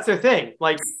that's their thing.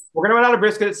 Like, we're going to run out of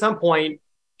brisket at some point.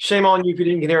 Shame on you if you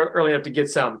didn't get there early enough to get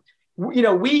some.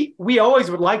 We always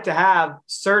would like to have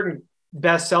certain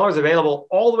best sellers available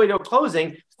all the way to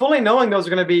closing, fully knowing those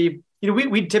are going to be,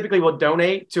 we typically will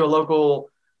donate to a local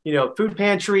food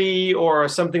pantry or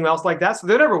something else like that. So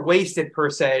they're never wasted per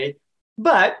se,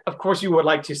 but of course you would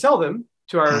like to sell them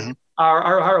to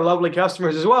our lovely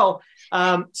customers as well.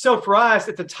 So for us,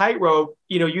 it's a tightrope.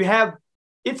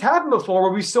 It's happened before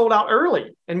where we sold out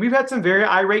early and we've had some very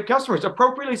irate customers,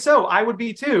 appropriately so. I would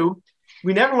be too.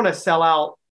 We never want to sell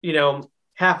out,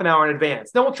 half an hour in advance.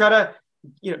 Then we'll try to,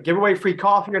 give away free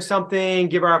coffee or something,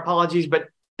 give our apologies, but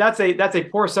that's a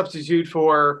poor substitute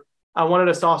for, I wanted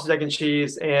a sausage, egg, and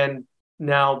cheese, and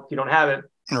now you don't have it.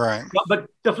 Right. But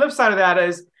the flip side of that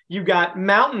is you've got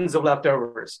mountains of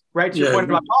leftovers, right? To your point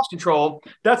about cost control,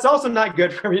 that's also not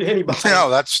good for anybody. No,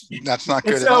 that's not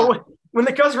good. So when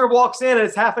the customer walks in and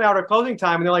it's half an hour to closing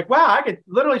time, and they're like, "Wow, I could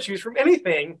literally choose from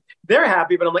anything," they're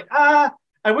happy. But I'm like, I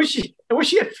wish you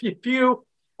had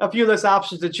a few less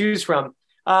options to choose from.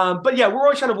 But yeah, we're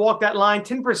always trying to walk that line.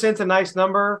 10% is a nice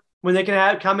number when they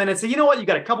can come in and say, you know what, you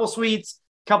got a couple sweets,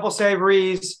 couple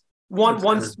savories,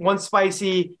 one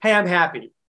spicy. Hey, I'm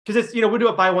happy because it's we do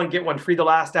it buy one get one free the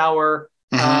last hour.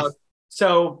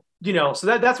 So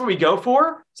that's what we go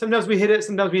for. Sometimes we hit it,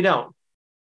 sometimes we don't.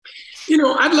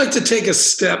 I'd like to take a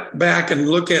step back and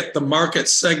look at the market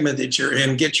segment that you're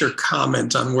in, get your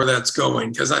comment on where that's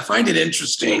going, because I find it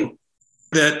interesting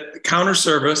that counter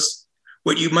service,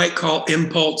 what you might call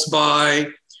impulse buy,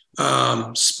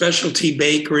 specialty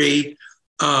bakery,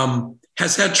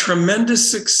 has had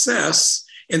tremendous success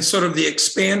in sort of the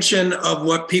expansion of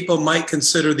what people might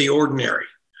consider the ordinary.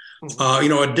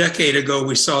 A decade ago,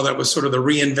 we saw that was sort of the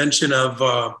reinvention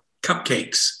of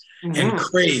cupcakes and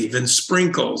Crave and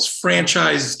Sprinkles,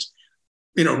 franchised,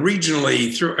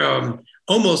 regionally through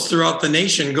almost throughout the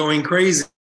nation, going crazy.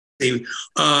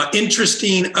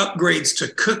 interesting upgrades to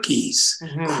cookies,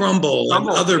 Crumble and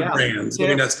other brands.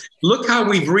 Yeah. I mean, look how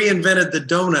we've reinvented the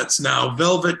donuts now.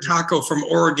 Velvet Taco from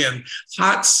Oregon,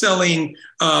 hot selling,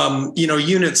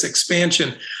 units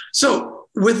expansion. So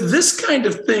with this kind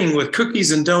of thing, with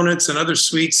cookies and donuts and other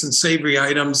sweets and savory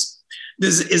items,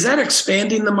 is that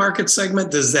expanding the market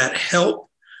segment? Does that help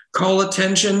call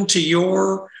attention to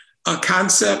your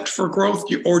concept for growth,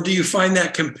 or do you find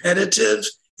that competitive?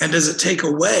 And does it take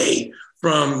away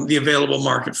from the available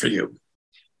market for you?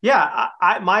 Yeah,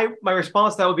 my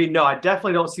response to that would be no. I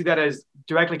definitely don't see that as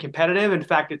directly competitive. In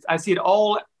fact, I see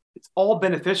it's all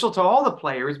beneficial to all the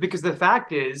players, because the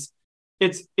fact is,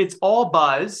 it's all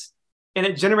buzz and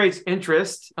it generates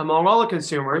interest among all the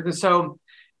consumers. And so,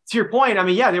 to your point, I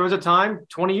mean, yeah, there was a time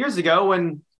 20 years ago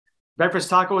when breakfast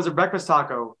taco was a breakfast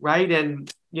taco, right?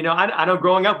 And I know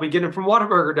growing up, we get them from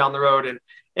Whataburger down the road,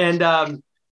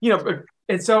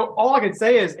 and so all I can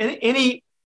say is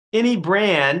any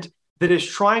brand that is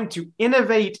trying to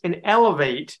innovate and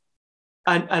elevate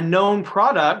a known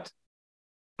product,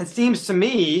 it seems to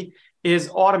me, is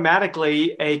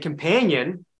automatically a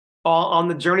companion on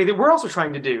the journey that we're also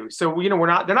trying to do. So, they're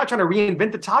not trying to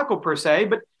reinvent the taco per se,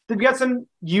 but they've got some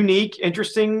unique,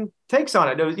 interesting takes on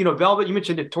it. Velvet, you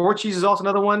mentioned it. Torchy's is also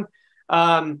another one.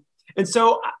 And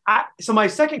so my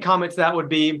second comment to that would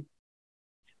be,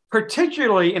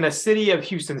 particularly in a city of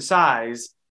Houston size,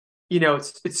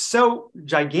 it's so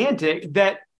gigantic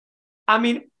that, I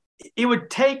mean, it would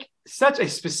take such a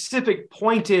specific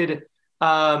pointed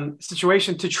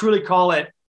situation to truly call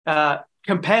it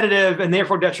competitive and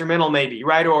therefore detrimental, maybe,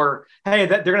 right? Or, hey,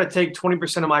 they're going to take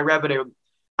 20% of my revenue.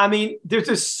 I mean, there's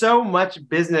just so much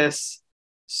business,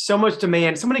 so much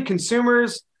demand, so many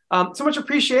consumers, so much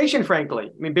appreciation, frankly.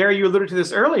 I mean, Barry, you alluded to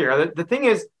this earlier. The thing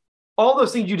is, all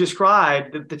those things you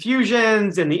described, the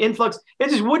fusions and the influx,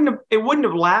 it wouldn't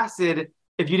have lasted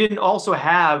if you didn't also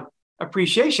have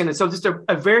appreciation. And so just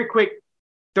a very quick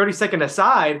 30-second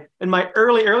aside, in my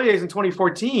early days in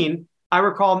 2014, I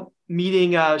recall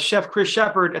meeting Chef Chris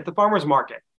Shepard at the farmer's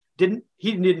market.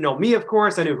 He didn't know me, of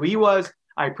course. I knew who he was.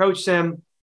 I approached him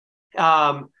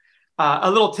a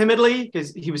little timidly,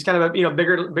 because he was kind of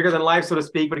bigger than life, so to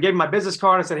speak. But I gave him my business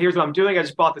card and said, "Here's what I'm doing. I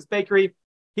just bought this bakery."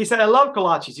 He said, "I love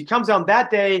kolaches." He comes down that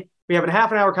day. We have a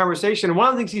half an hour conversation. And one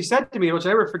of the things he said to me, which I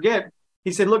never forget,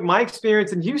 he said, "Look, my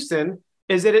experience in Houston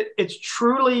is that it's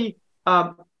truly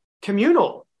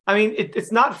communal. I mean,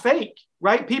 it's not fake,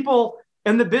 right? People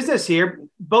in the business here,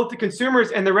 both the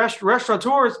consumers and the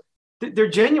restaurateurs, they're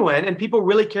genuine, and people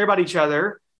really care about each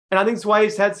other. And I think that's why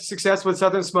he's had success with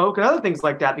Southern Smoke and other things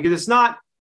like that, because it's not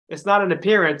an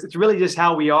appearance. It's really just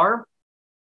how we are."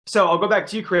 So I'll go back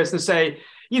to you, Chris, and say,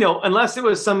 unless it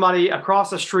was somebody across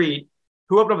the street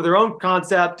who opened up their own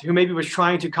concept, who maybe was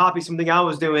trying to copy something I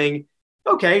was doing,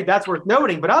 okay, that's worth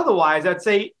noting. But otherwise, I'd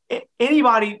say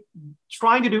anybody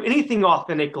trying to do anything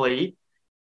authentically,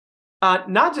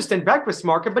 not just in breakfast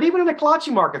market, but even in the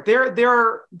kolache market,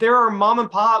 there are mom and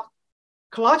pop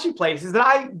kolache places that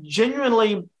I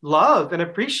genuinely love and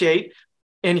appreciate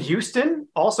in Houston,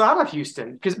 also out of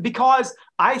Houston, because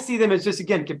I see them as just,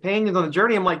 again, companions on the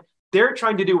journey. I'm like, they're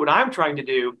trying to do what I'm trying to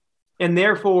do, and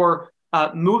therefore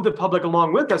move the public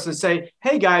along with us and say,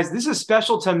 "Hey guys, this is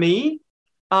special to me.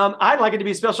 I'd like it to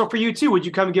be special for you too. Would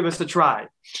you come and give us a try?"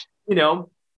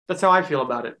 That's how I feel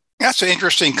about it. That's an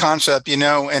interesting concept,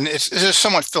 and it's just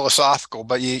somewhat philosophical,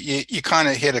 but you kind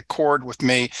of hit a chord with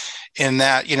me in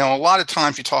that, a lot of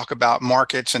times you talk about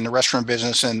markets and the restaurant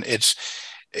business, and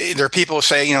there are people who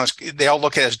say, they all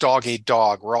look at it as dog eat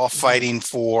dog. We're all fighting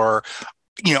for,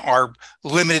 our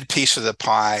limited piece of the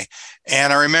pie.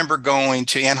 And I remember going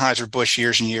to Anheuser-Busch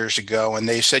years and years ago, and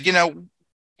they said,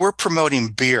 we're promoting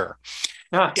beer.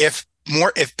 Huh. If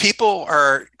people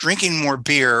are drinking more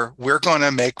beer, we're going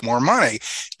to make more money.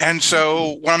 And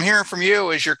so what I'm hearing from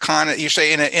you is you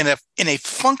say in a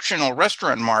functional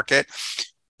restaurant market,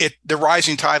 the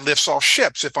rising tide lifts all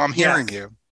ships, if I'm hearing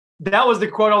you. That was the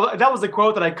quote. That was the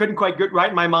quote that I couldn't quite get right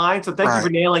in my mind. So thank you for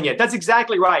nailing it. That's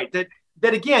exactly right.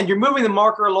 That again, you're moving the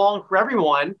marker along for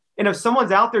everyone. And if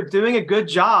someone's out there doing a good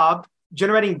job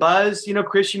generating buzz,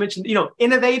 Chris, you mentioned,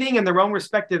 innovating in their own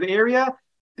respective area,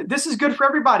 this is good for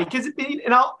everybody.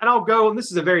 And I'll go, and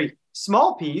this is a very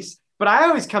small piece, but I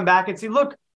always come back and say,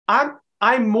 look,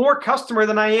 I'm more customer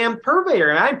than I am purveyor.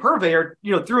 And I'm purveyor,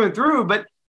 through and through, but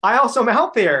I also am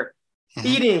out there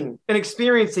eating and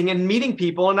experiencing and meeting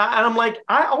people. And I'm like,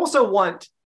 I also want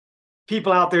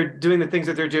people out there doing the things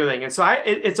that they're doing. And so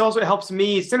it helps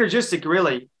me synergistic,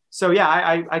 really. So yeah,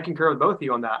 I concur with both of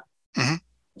you on that. Mm-hmm.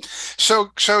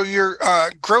 So your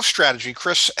growth strategy,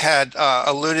 Chris had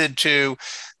alluded to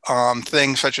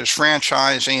things such as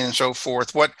franchising and so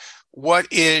forth. What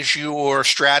is your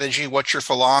strategy? What's your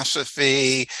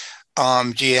philosophy?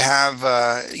 Do you have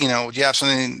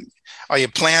something? Are you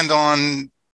planned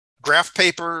on graph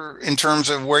paper in terms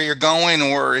of where you're going,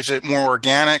 or is it more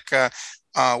organic?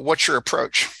 What's your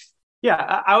approach? Yeah,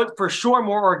 I would for sure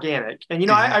more organic. And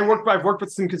I've worked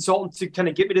with some consultants to kind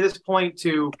of get me to this point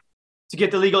to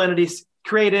get the legal entities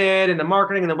created and the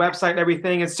marketing and the website and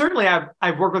everything. And certainly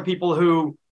I've worked with people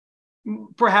who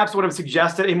perhaps would have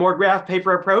suggested a more graph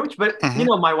paper approach. But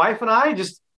my wife and I,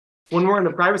 just when we're in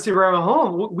the privacy of our own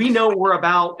home, we know what we're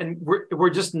about, and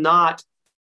we're just not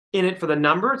in it for the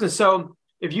numbers. And so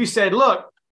if you said,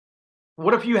 look,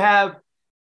 what if you have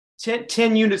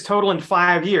 10 units total in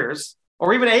 5 years,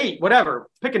 or even 8, whatever,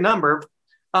 pick a number.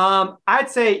 I'd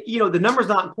say, the number's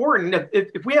not important.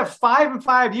 If we have 5 in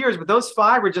 5 years, but those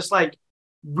 5 are just like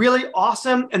really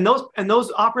awesome, and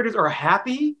those operators are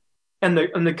happy, and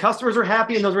the customers are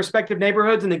happy in those respective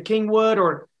neighborhoods in the Kingwood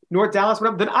or North Dallas,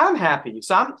 whatever, then I'm happy.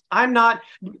 So I'm not.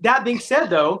 That being said,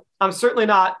 though, I'm certainly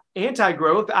not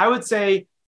anti-growth. I would say,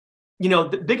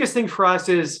 the biggest thing for us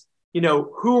is,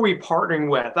 who are we partnering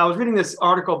with? I was reading this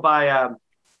article by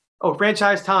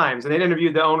Franchise Times, and they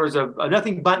interviewed the owners of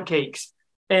Nothing Bundt Cakes.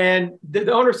 And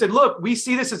the owner said, look, we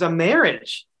see this as a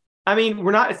marriage. I mean,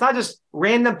 it's not just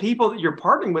random people that you're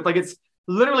partnering with. Like, it's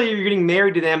literally you're getting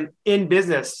married to them in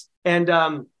business. And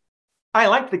I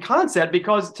like the concept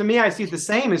because to me, I see it the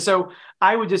same. And so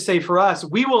I would just say for us,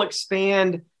 we will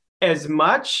expand as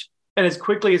much and as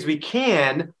quickly as we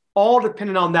can, all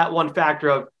depending on that one factor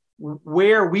of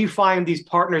where we find these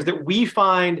partners that we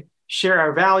find share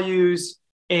our values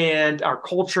and our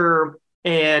culture,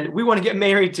 and we want to get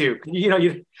married to. You got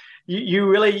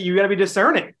to be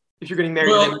discerning if you're getting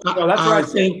married. Well, to them. That's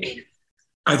what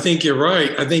I think you're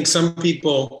right. I think some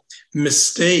people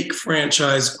mistake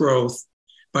franchise growth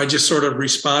by just sort of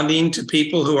responding to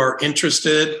people who are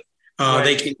interested. Right.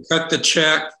 They can cut the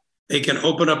check. They can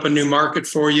open up a new market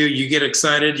for you. You get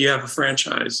excited. You have a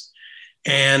franchise.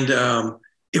 And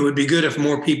it would be good if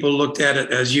more people looked at it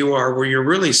as you are, where you're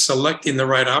really selecting the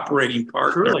right operating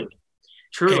partner.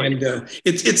 Truly. And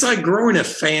it's like growing a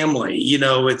family.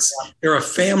 They're a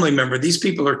family member. These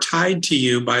people are tied to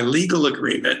you by legal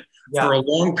agreement for a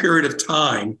long period of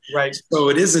time. Right. So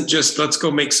it isn't just let's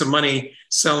go make some money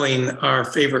selling our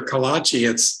favorite kolache.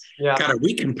 It's God, are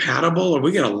we compatible? Are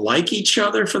we going to like each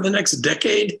other for the next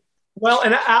decade? Well,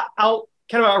 and I'll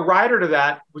kind of a rider to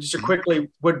that, which just quickly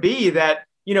would be that,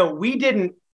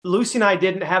 Lucy and I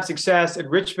didn't have success at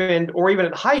Richmond or even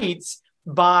at Heights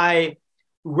by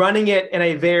running it in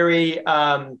a very,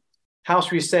 how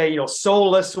should we say,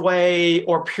 soulless way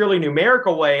or purely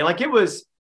numerical way. Like it was,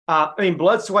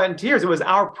 blood, sweat, and tears. It was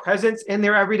our presence in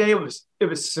there every day. It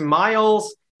was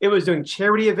smiles. It was doing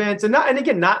charity events, and not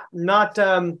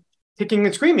kicking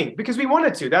and screaming because we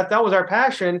wanted to. That was our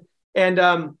passion,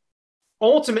 and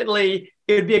ultimately,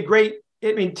 it would be a great.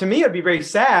 To me, it'd be very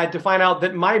sad to find out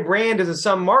that my brand is in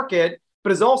some market,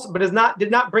 but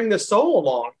did not bring the soul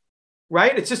along,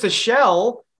 right? It's just a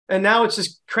shell, and now it's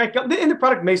just cranked up. And the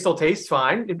product may still taste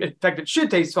fine. In fact, it should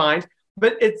taste fine.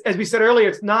 But it's, as we said earlier,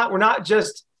 it's not. We're not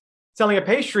just selling a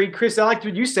pastry. Chris, I liked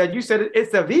what you said. You said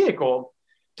it's a vehicle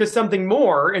to something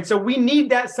more, and so we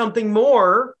need that something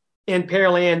more in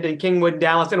Pearland and Kingwood,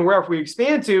 Dallas, and wherever we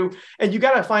expand to. And you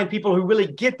got to find people who really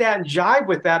get that and jive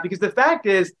with that, because the fact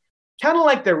is, kind of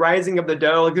like the rising of the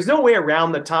dough, like there's no way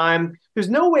around the time. There's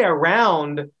no way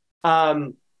around,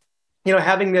 having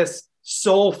this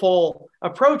soulful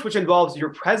approach, which involves your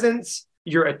presence,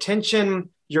 your attention,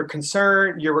 your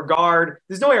concern, your regard.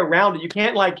 There's no way around it. You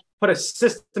can't put a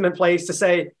system in place to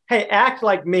say, hey, act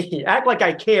like me, act like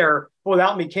I care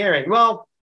without me caring. Well,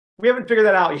 we haven't figured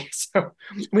that out yet. So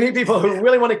we need people who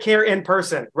really want to care in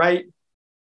person, right?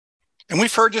 And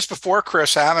we've heard this before,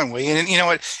 Chris, haven't we? And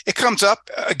it comes up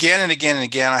again and again and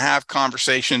again. I have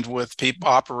conversations with people,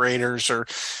 operators, or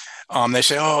they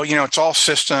say, "Oh, it's all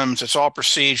systems, it's all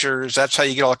procedures. That's how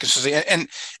you get all consistency."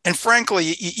 And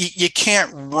frankly, you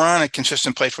can't run a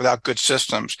consistent place without good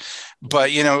systems.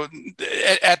 But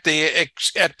at the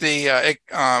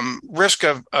risk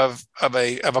of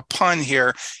a pun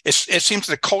here, it seems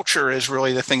the culture is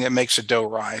really the thing that makes the dough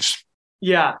rise.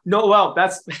 Yeah. No. Well,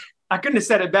 I couldn't have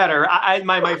said it better.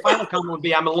 My final comment would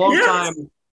be I'm a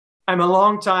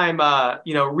long time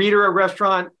reader of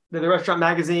the restaurant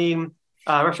magazine,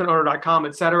 restaurantowner.com,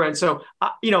 et cetera. And so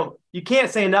you can't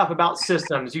say enough about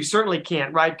systems. You certainly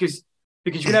can't, right? Because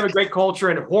you can have a great culture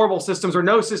and horrible systems or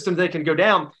no systems that can go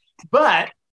down.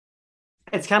 But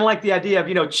it's kind of like the idea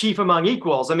of chief among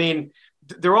equals. I mean,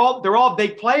 they're all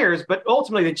big players, but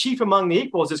ultimately the chief among the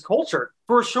equals is culture,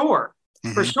 for sure.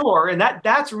 for sure. And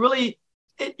that's really,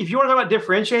 if you want to talk about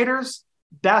differentiators,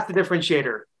 that's the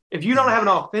differentiator. If you don't have an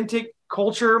authentic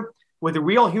culture with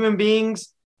real human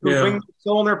beings who bring their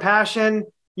soul and their passion,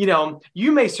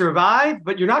 you may survive,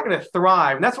 but you're not going to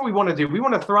thrive. And that's what we want to do. We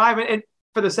want to thrive and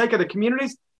for the sake of the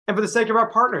communities and for the sake of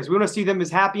our partners. We want to see them as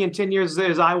happy in 10 years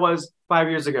as I was 5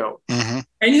 years ago.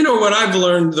 And you know what I've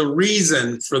learned, the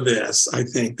reason for this, I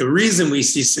think, the reason we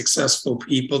see successful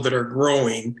people that are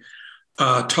growing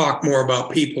talk more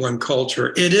about people and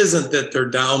culture, it isn't that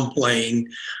they're downplaying,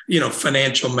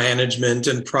 financial management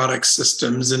and product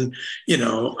systems and,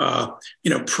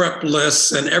 prep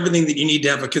lists and everything that you need to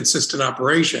have a consistent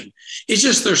operation. It's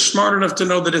just they're smart enough to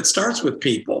know that it starts with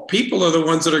people. People are the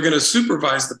ones that are going to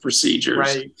supervise the procedures.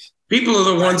 Right. People are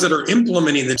the ones that are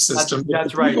implementing the system.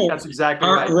 That's right. That's exactly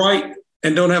aren't right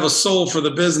and don't have a soul for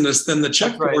the business, then the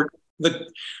checkboard,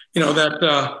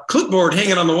 that clipboard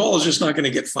hanging on the wall is just not going to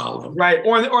get followed. Right.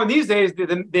 Or these days, the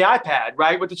iPad,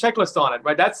 right, with the checklist on it,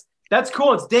 right? That's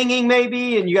cool. It's dinging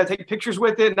maybe, and you got to take pictures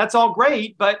with it, and that's all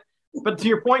great. But to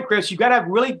your point, Chris, you got to have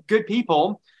really good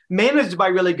people managed by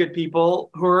really good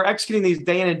people who are executing these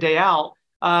day in and day out,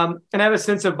 and have a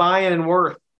sense of buy-in and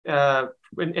worth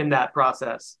in that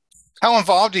process. How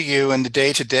involved are you in the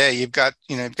day-to-day? You've got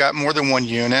more than one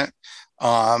unit.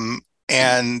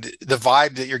 And the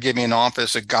vibe that you're giving off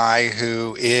is a guy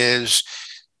who is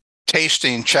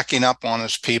tasting, checking up on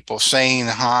his people, saying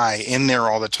hi, in there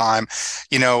all the time.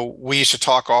 We used to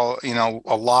talk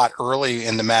a lot early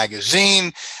in the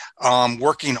magazine,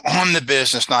 working on the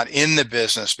business, not in the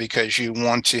business, because you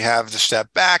want to have the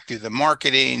step back, do the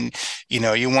marketing,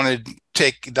 you want to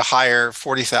take the higher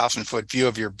 40,000 foot view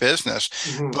of your business.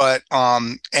 But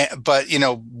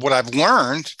what I've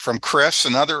learned from Chris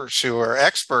and others who are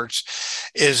experts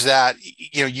is that,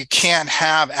 you can't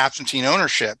have absentee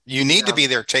ownership. You need to be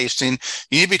there tasting.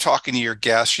 You need to be talking to your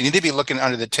guests. You need to be looking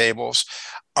under the tables.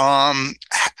 How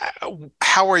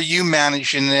are you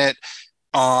managing it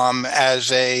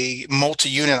as a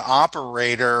multi-unit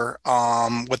operator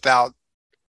without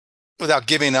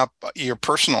giving up your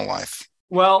personal life?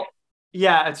 Well,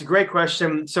 yeah, it's a great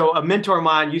question. So a mentor of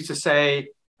mine used to say,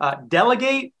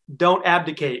 delegate, don't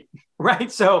abdicate, right?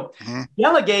 So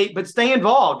delegate, but stay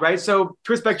involved, right? So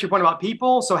to respect your point about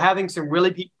people, so having some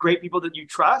really great people that you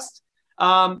trust,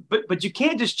 but you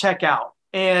can't just check out.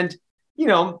 And,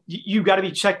 you've got to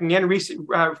be checking in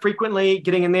frequently,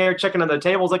 getting in there, checking on the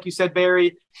tables, like you said,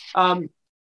 Barry. So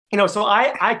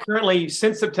I currently,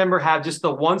 since September, have just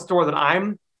the one store that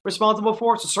I'm responsible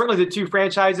for. So certainly the two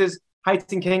franchises,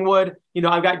 Heights and Kingwood,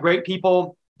 I've got great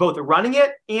people both running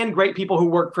it and great people who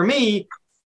work for me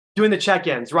doing the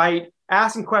check-ins, right?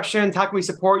 Asking questions, how can we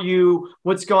support you?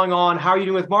 What's going on? How are you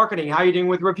doing with marketing? How are you doing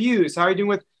with reviews? How are you doing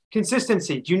with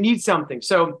consistency? Do you need something?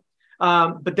 So,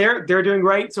 but they're doing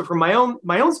great. So for my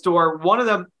own store, one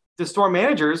of the store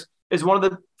managers is one of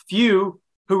the few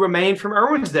who remained from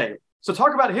Irwin's day. So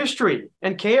talk about history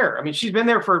and care. I mean, she's been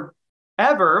there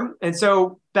forever. And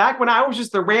so back when I was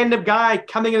just the random guy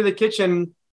coming into the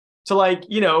kitchen to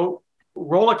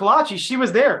roll a kolache, she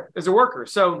was there as a worker.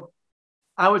 So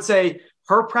I would say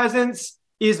her presence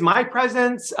is my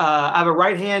presence. I have a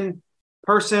right-hand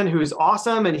person who's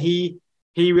awesome, and he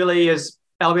really has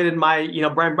elevated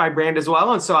my brand as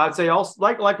well. And so I'd say also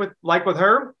like with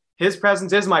her, his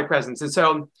presence is my presence. And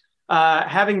so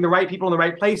having the right people in the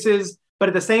right places, but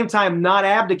at the same time not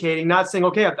abdicating, not saying,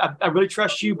 okay, I really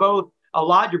trust you both a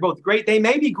lot. You're both great. They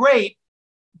may be great,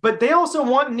 but they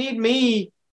also need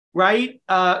me, right?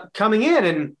 Coming in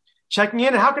and checking in,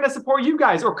 and how can I support you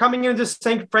guys? Or coming in and just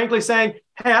frankly saying,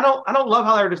 hey, I don't love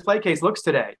how our display case looks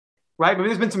today, right? Maybe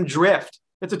there's been some drift.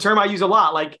 It's a term I use a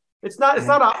lot. Like it's not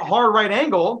a hard right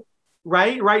angle,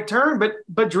 right turn,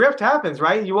 but drift happens,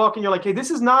 right? You walk in, you're like, hey,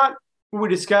 this is not what we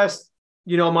discussed,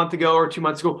 a month ago or 2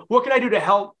 months ago. What can I do to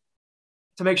help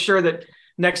to make sure that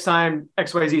next time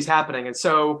XYZ is happening? And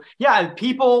so, yeah,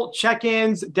 people,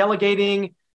 check-ins,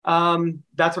 delegating,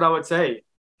 that's what I would say.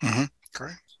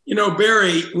 Correct.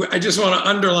 Barry, I just want to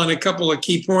underline a couple of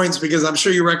key points because I'm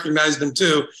sure you recognize them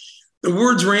too. The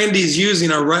words Randy's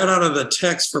using are right out of the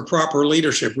text for proper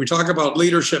leadership. We talk about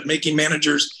leadership making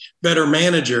managers better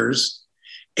managers,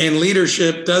 and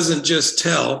leadership doesn't just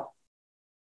tell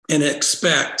and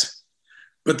expect,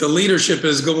 but the leadership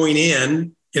is going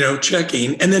in,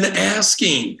 checking and then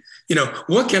asking,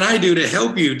 what can I do to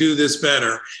help you do this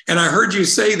better? And I heard you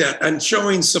say that, and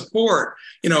showing support,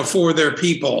 for their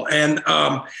people. And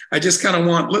I just kind of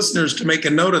want listeners to make a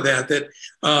note of that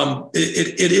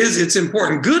it's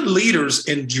important. Good leaders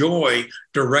enjoy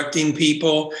directing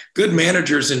people. Good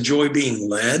managers enjoy being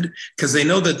led because they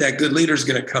know that good leader is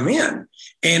going to come in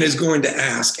and is going to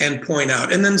ask and point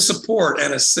out and then support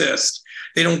and assist.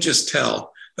 They don't just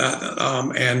tell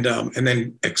and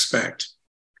then expect.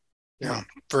 Yeah,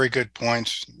 very good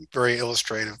points. Very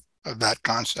illustrative of that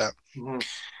concept. Mm-hmm.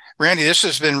 Randy, this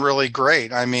has been really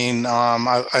great. I mean,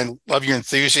 I love your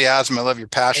enthusiasm. I love your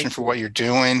passion for what you're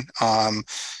doing, and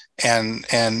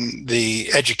the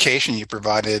education you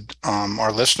provided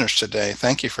our listeners today.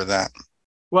 Thank you for that.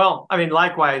 Well, I mean,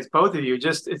 likewise, both of you.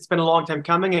 It's been a long time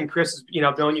coming, and Chris,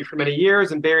 I've known you for many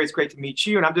years, and Barry, it's great to meet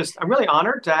you. And I'm really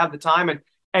honored to have the time. And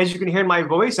as you can hear in my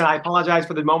voice, and I apologize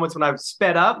for the moments when I've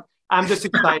sped up, I'm just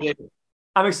excited.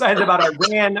 I'm excited about our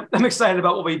brand. I'm excited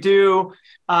about what we do.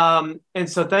 And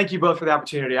so thank you both for the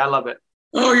opportunity. I love it.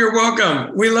 Oh, you're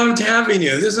welcome. We loved having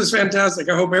you. This is fantastic.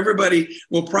 I hope everybody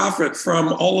will profit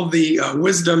from all of the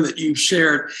wisdom that you've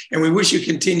shared, and we wish you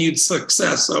continued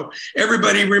success. So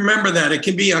everybody remember that. It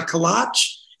can be a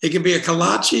kolache. It can be a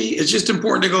kolache. It's just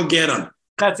important to go get them.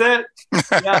 That's it.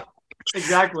 Yeah,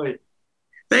 exactly.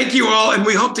 Thank you all, and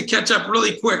we hope to catch up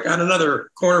really quick on another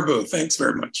Corner Booth. Thanks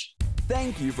very much.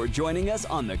 Thank you for joining us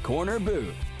on the Corner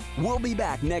Booth. We'll be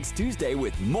back next Tuesday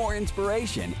with more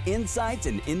inspiration, insights,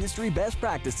 and industry best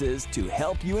practices to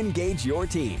help you engage your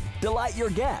team, delight your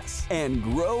guests, and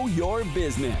grow your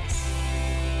business.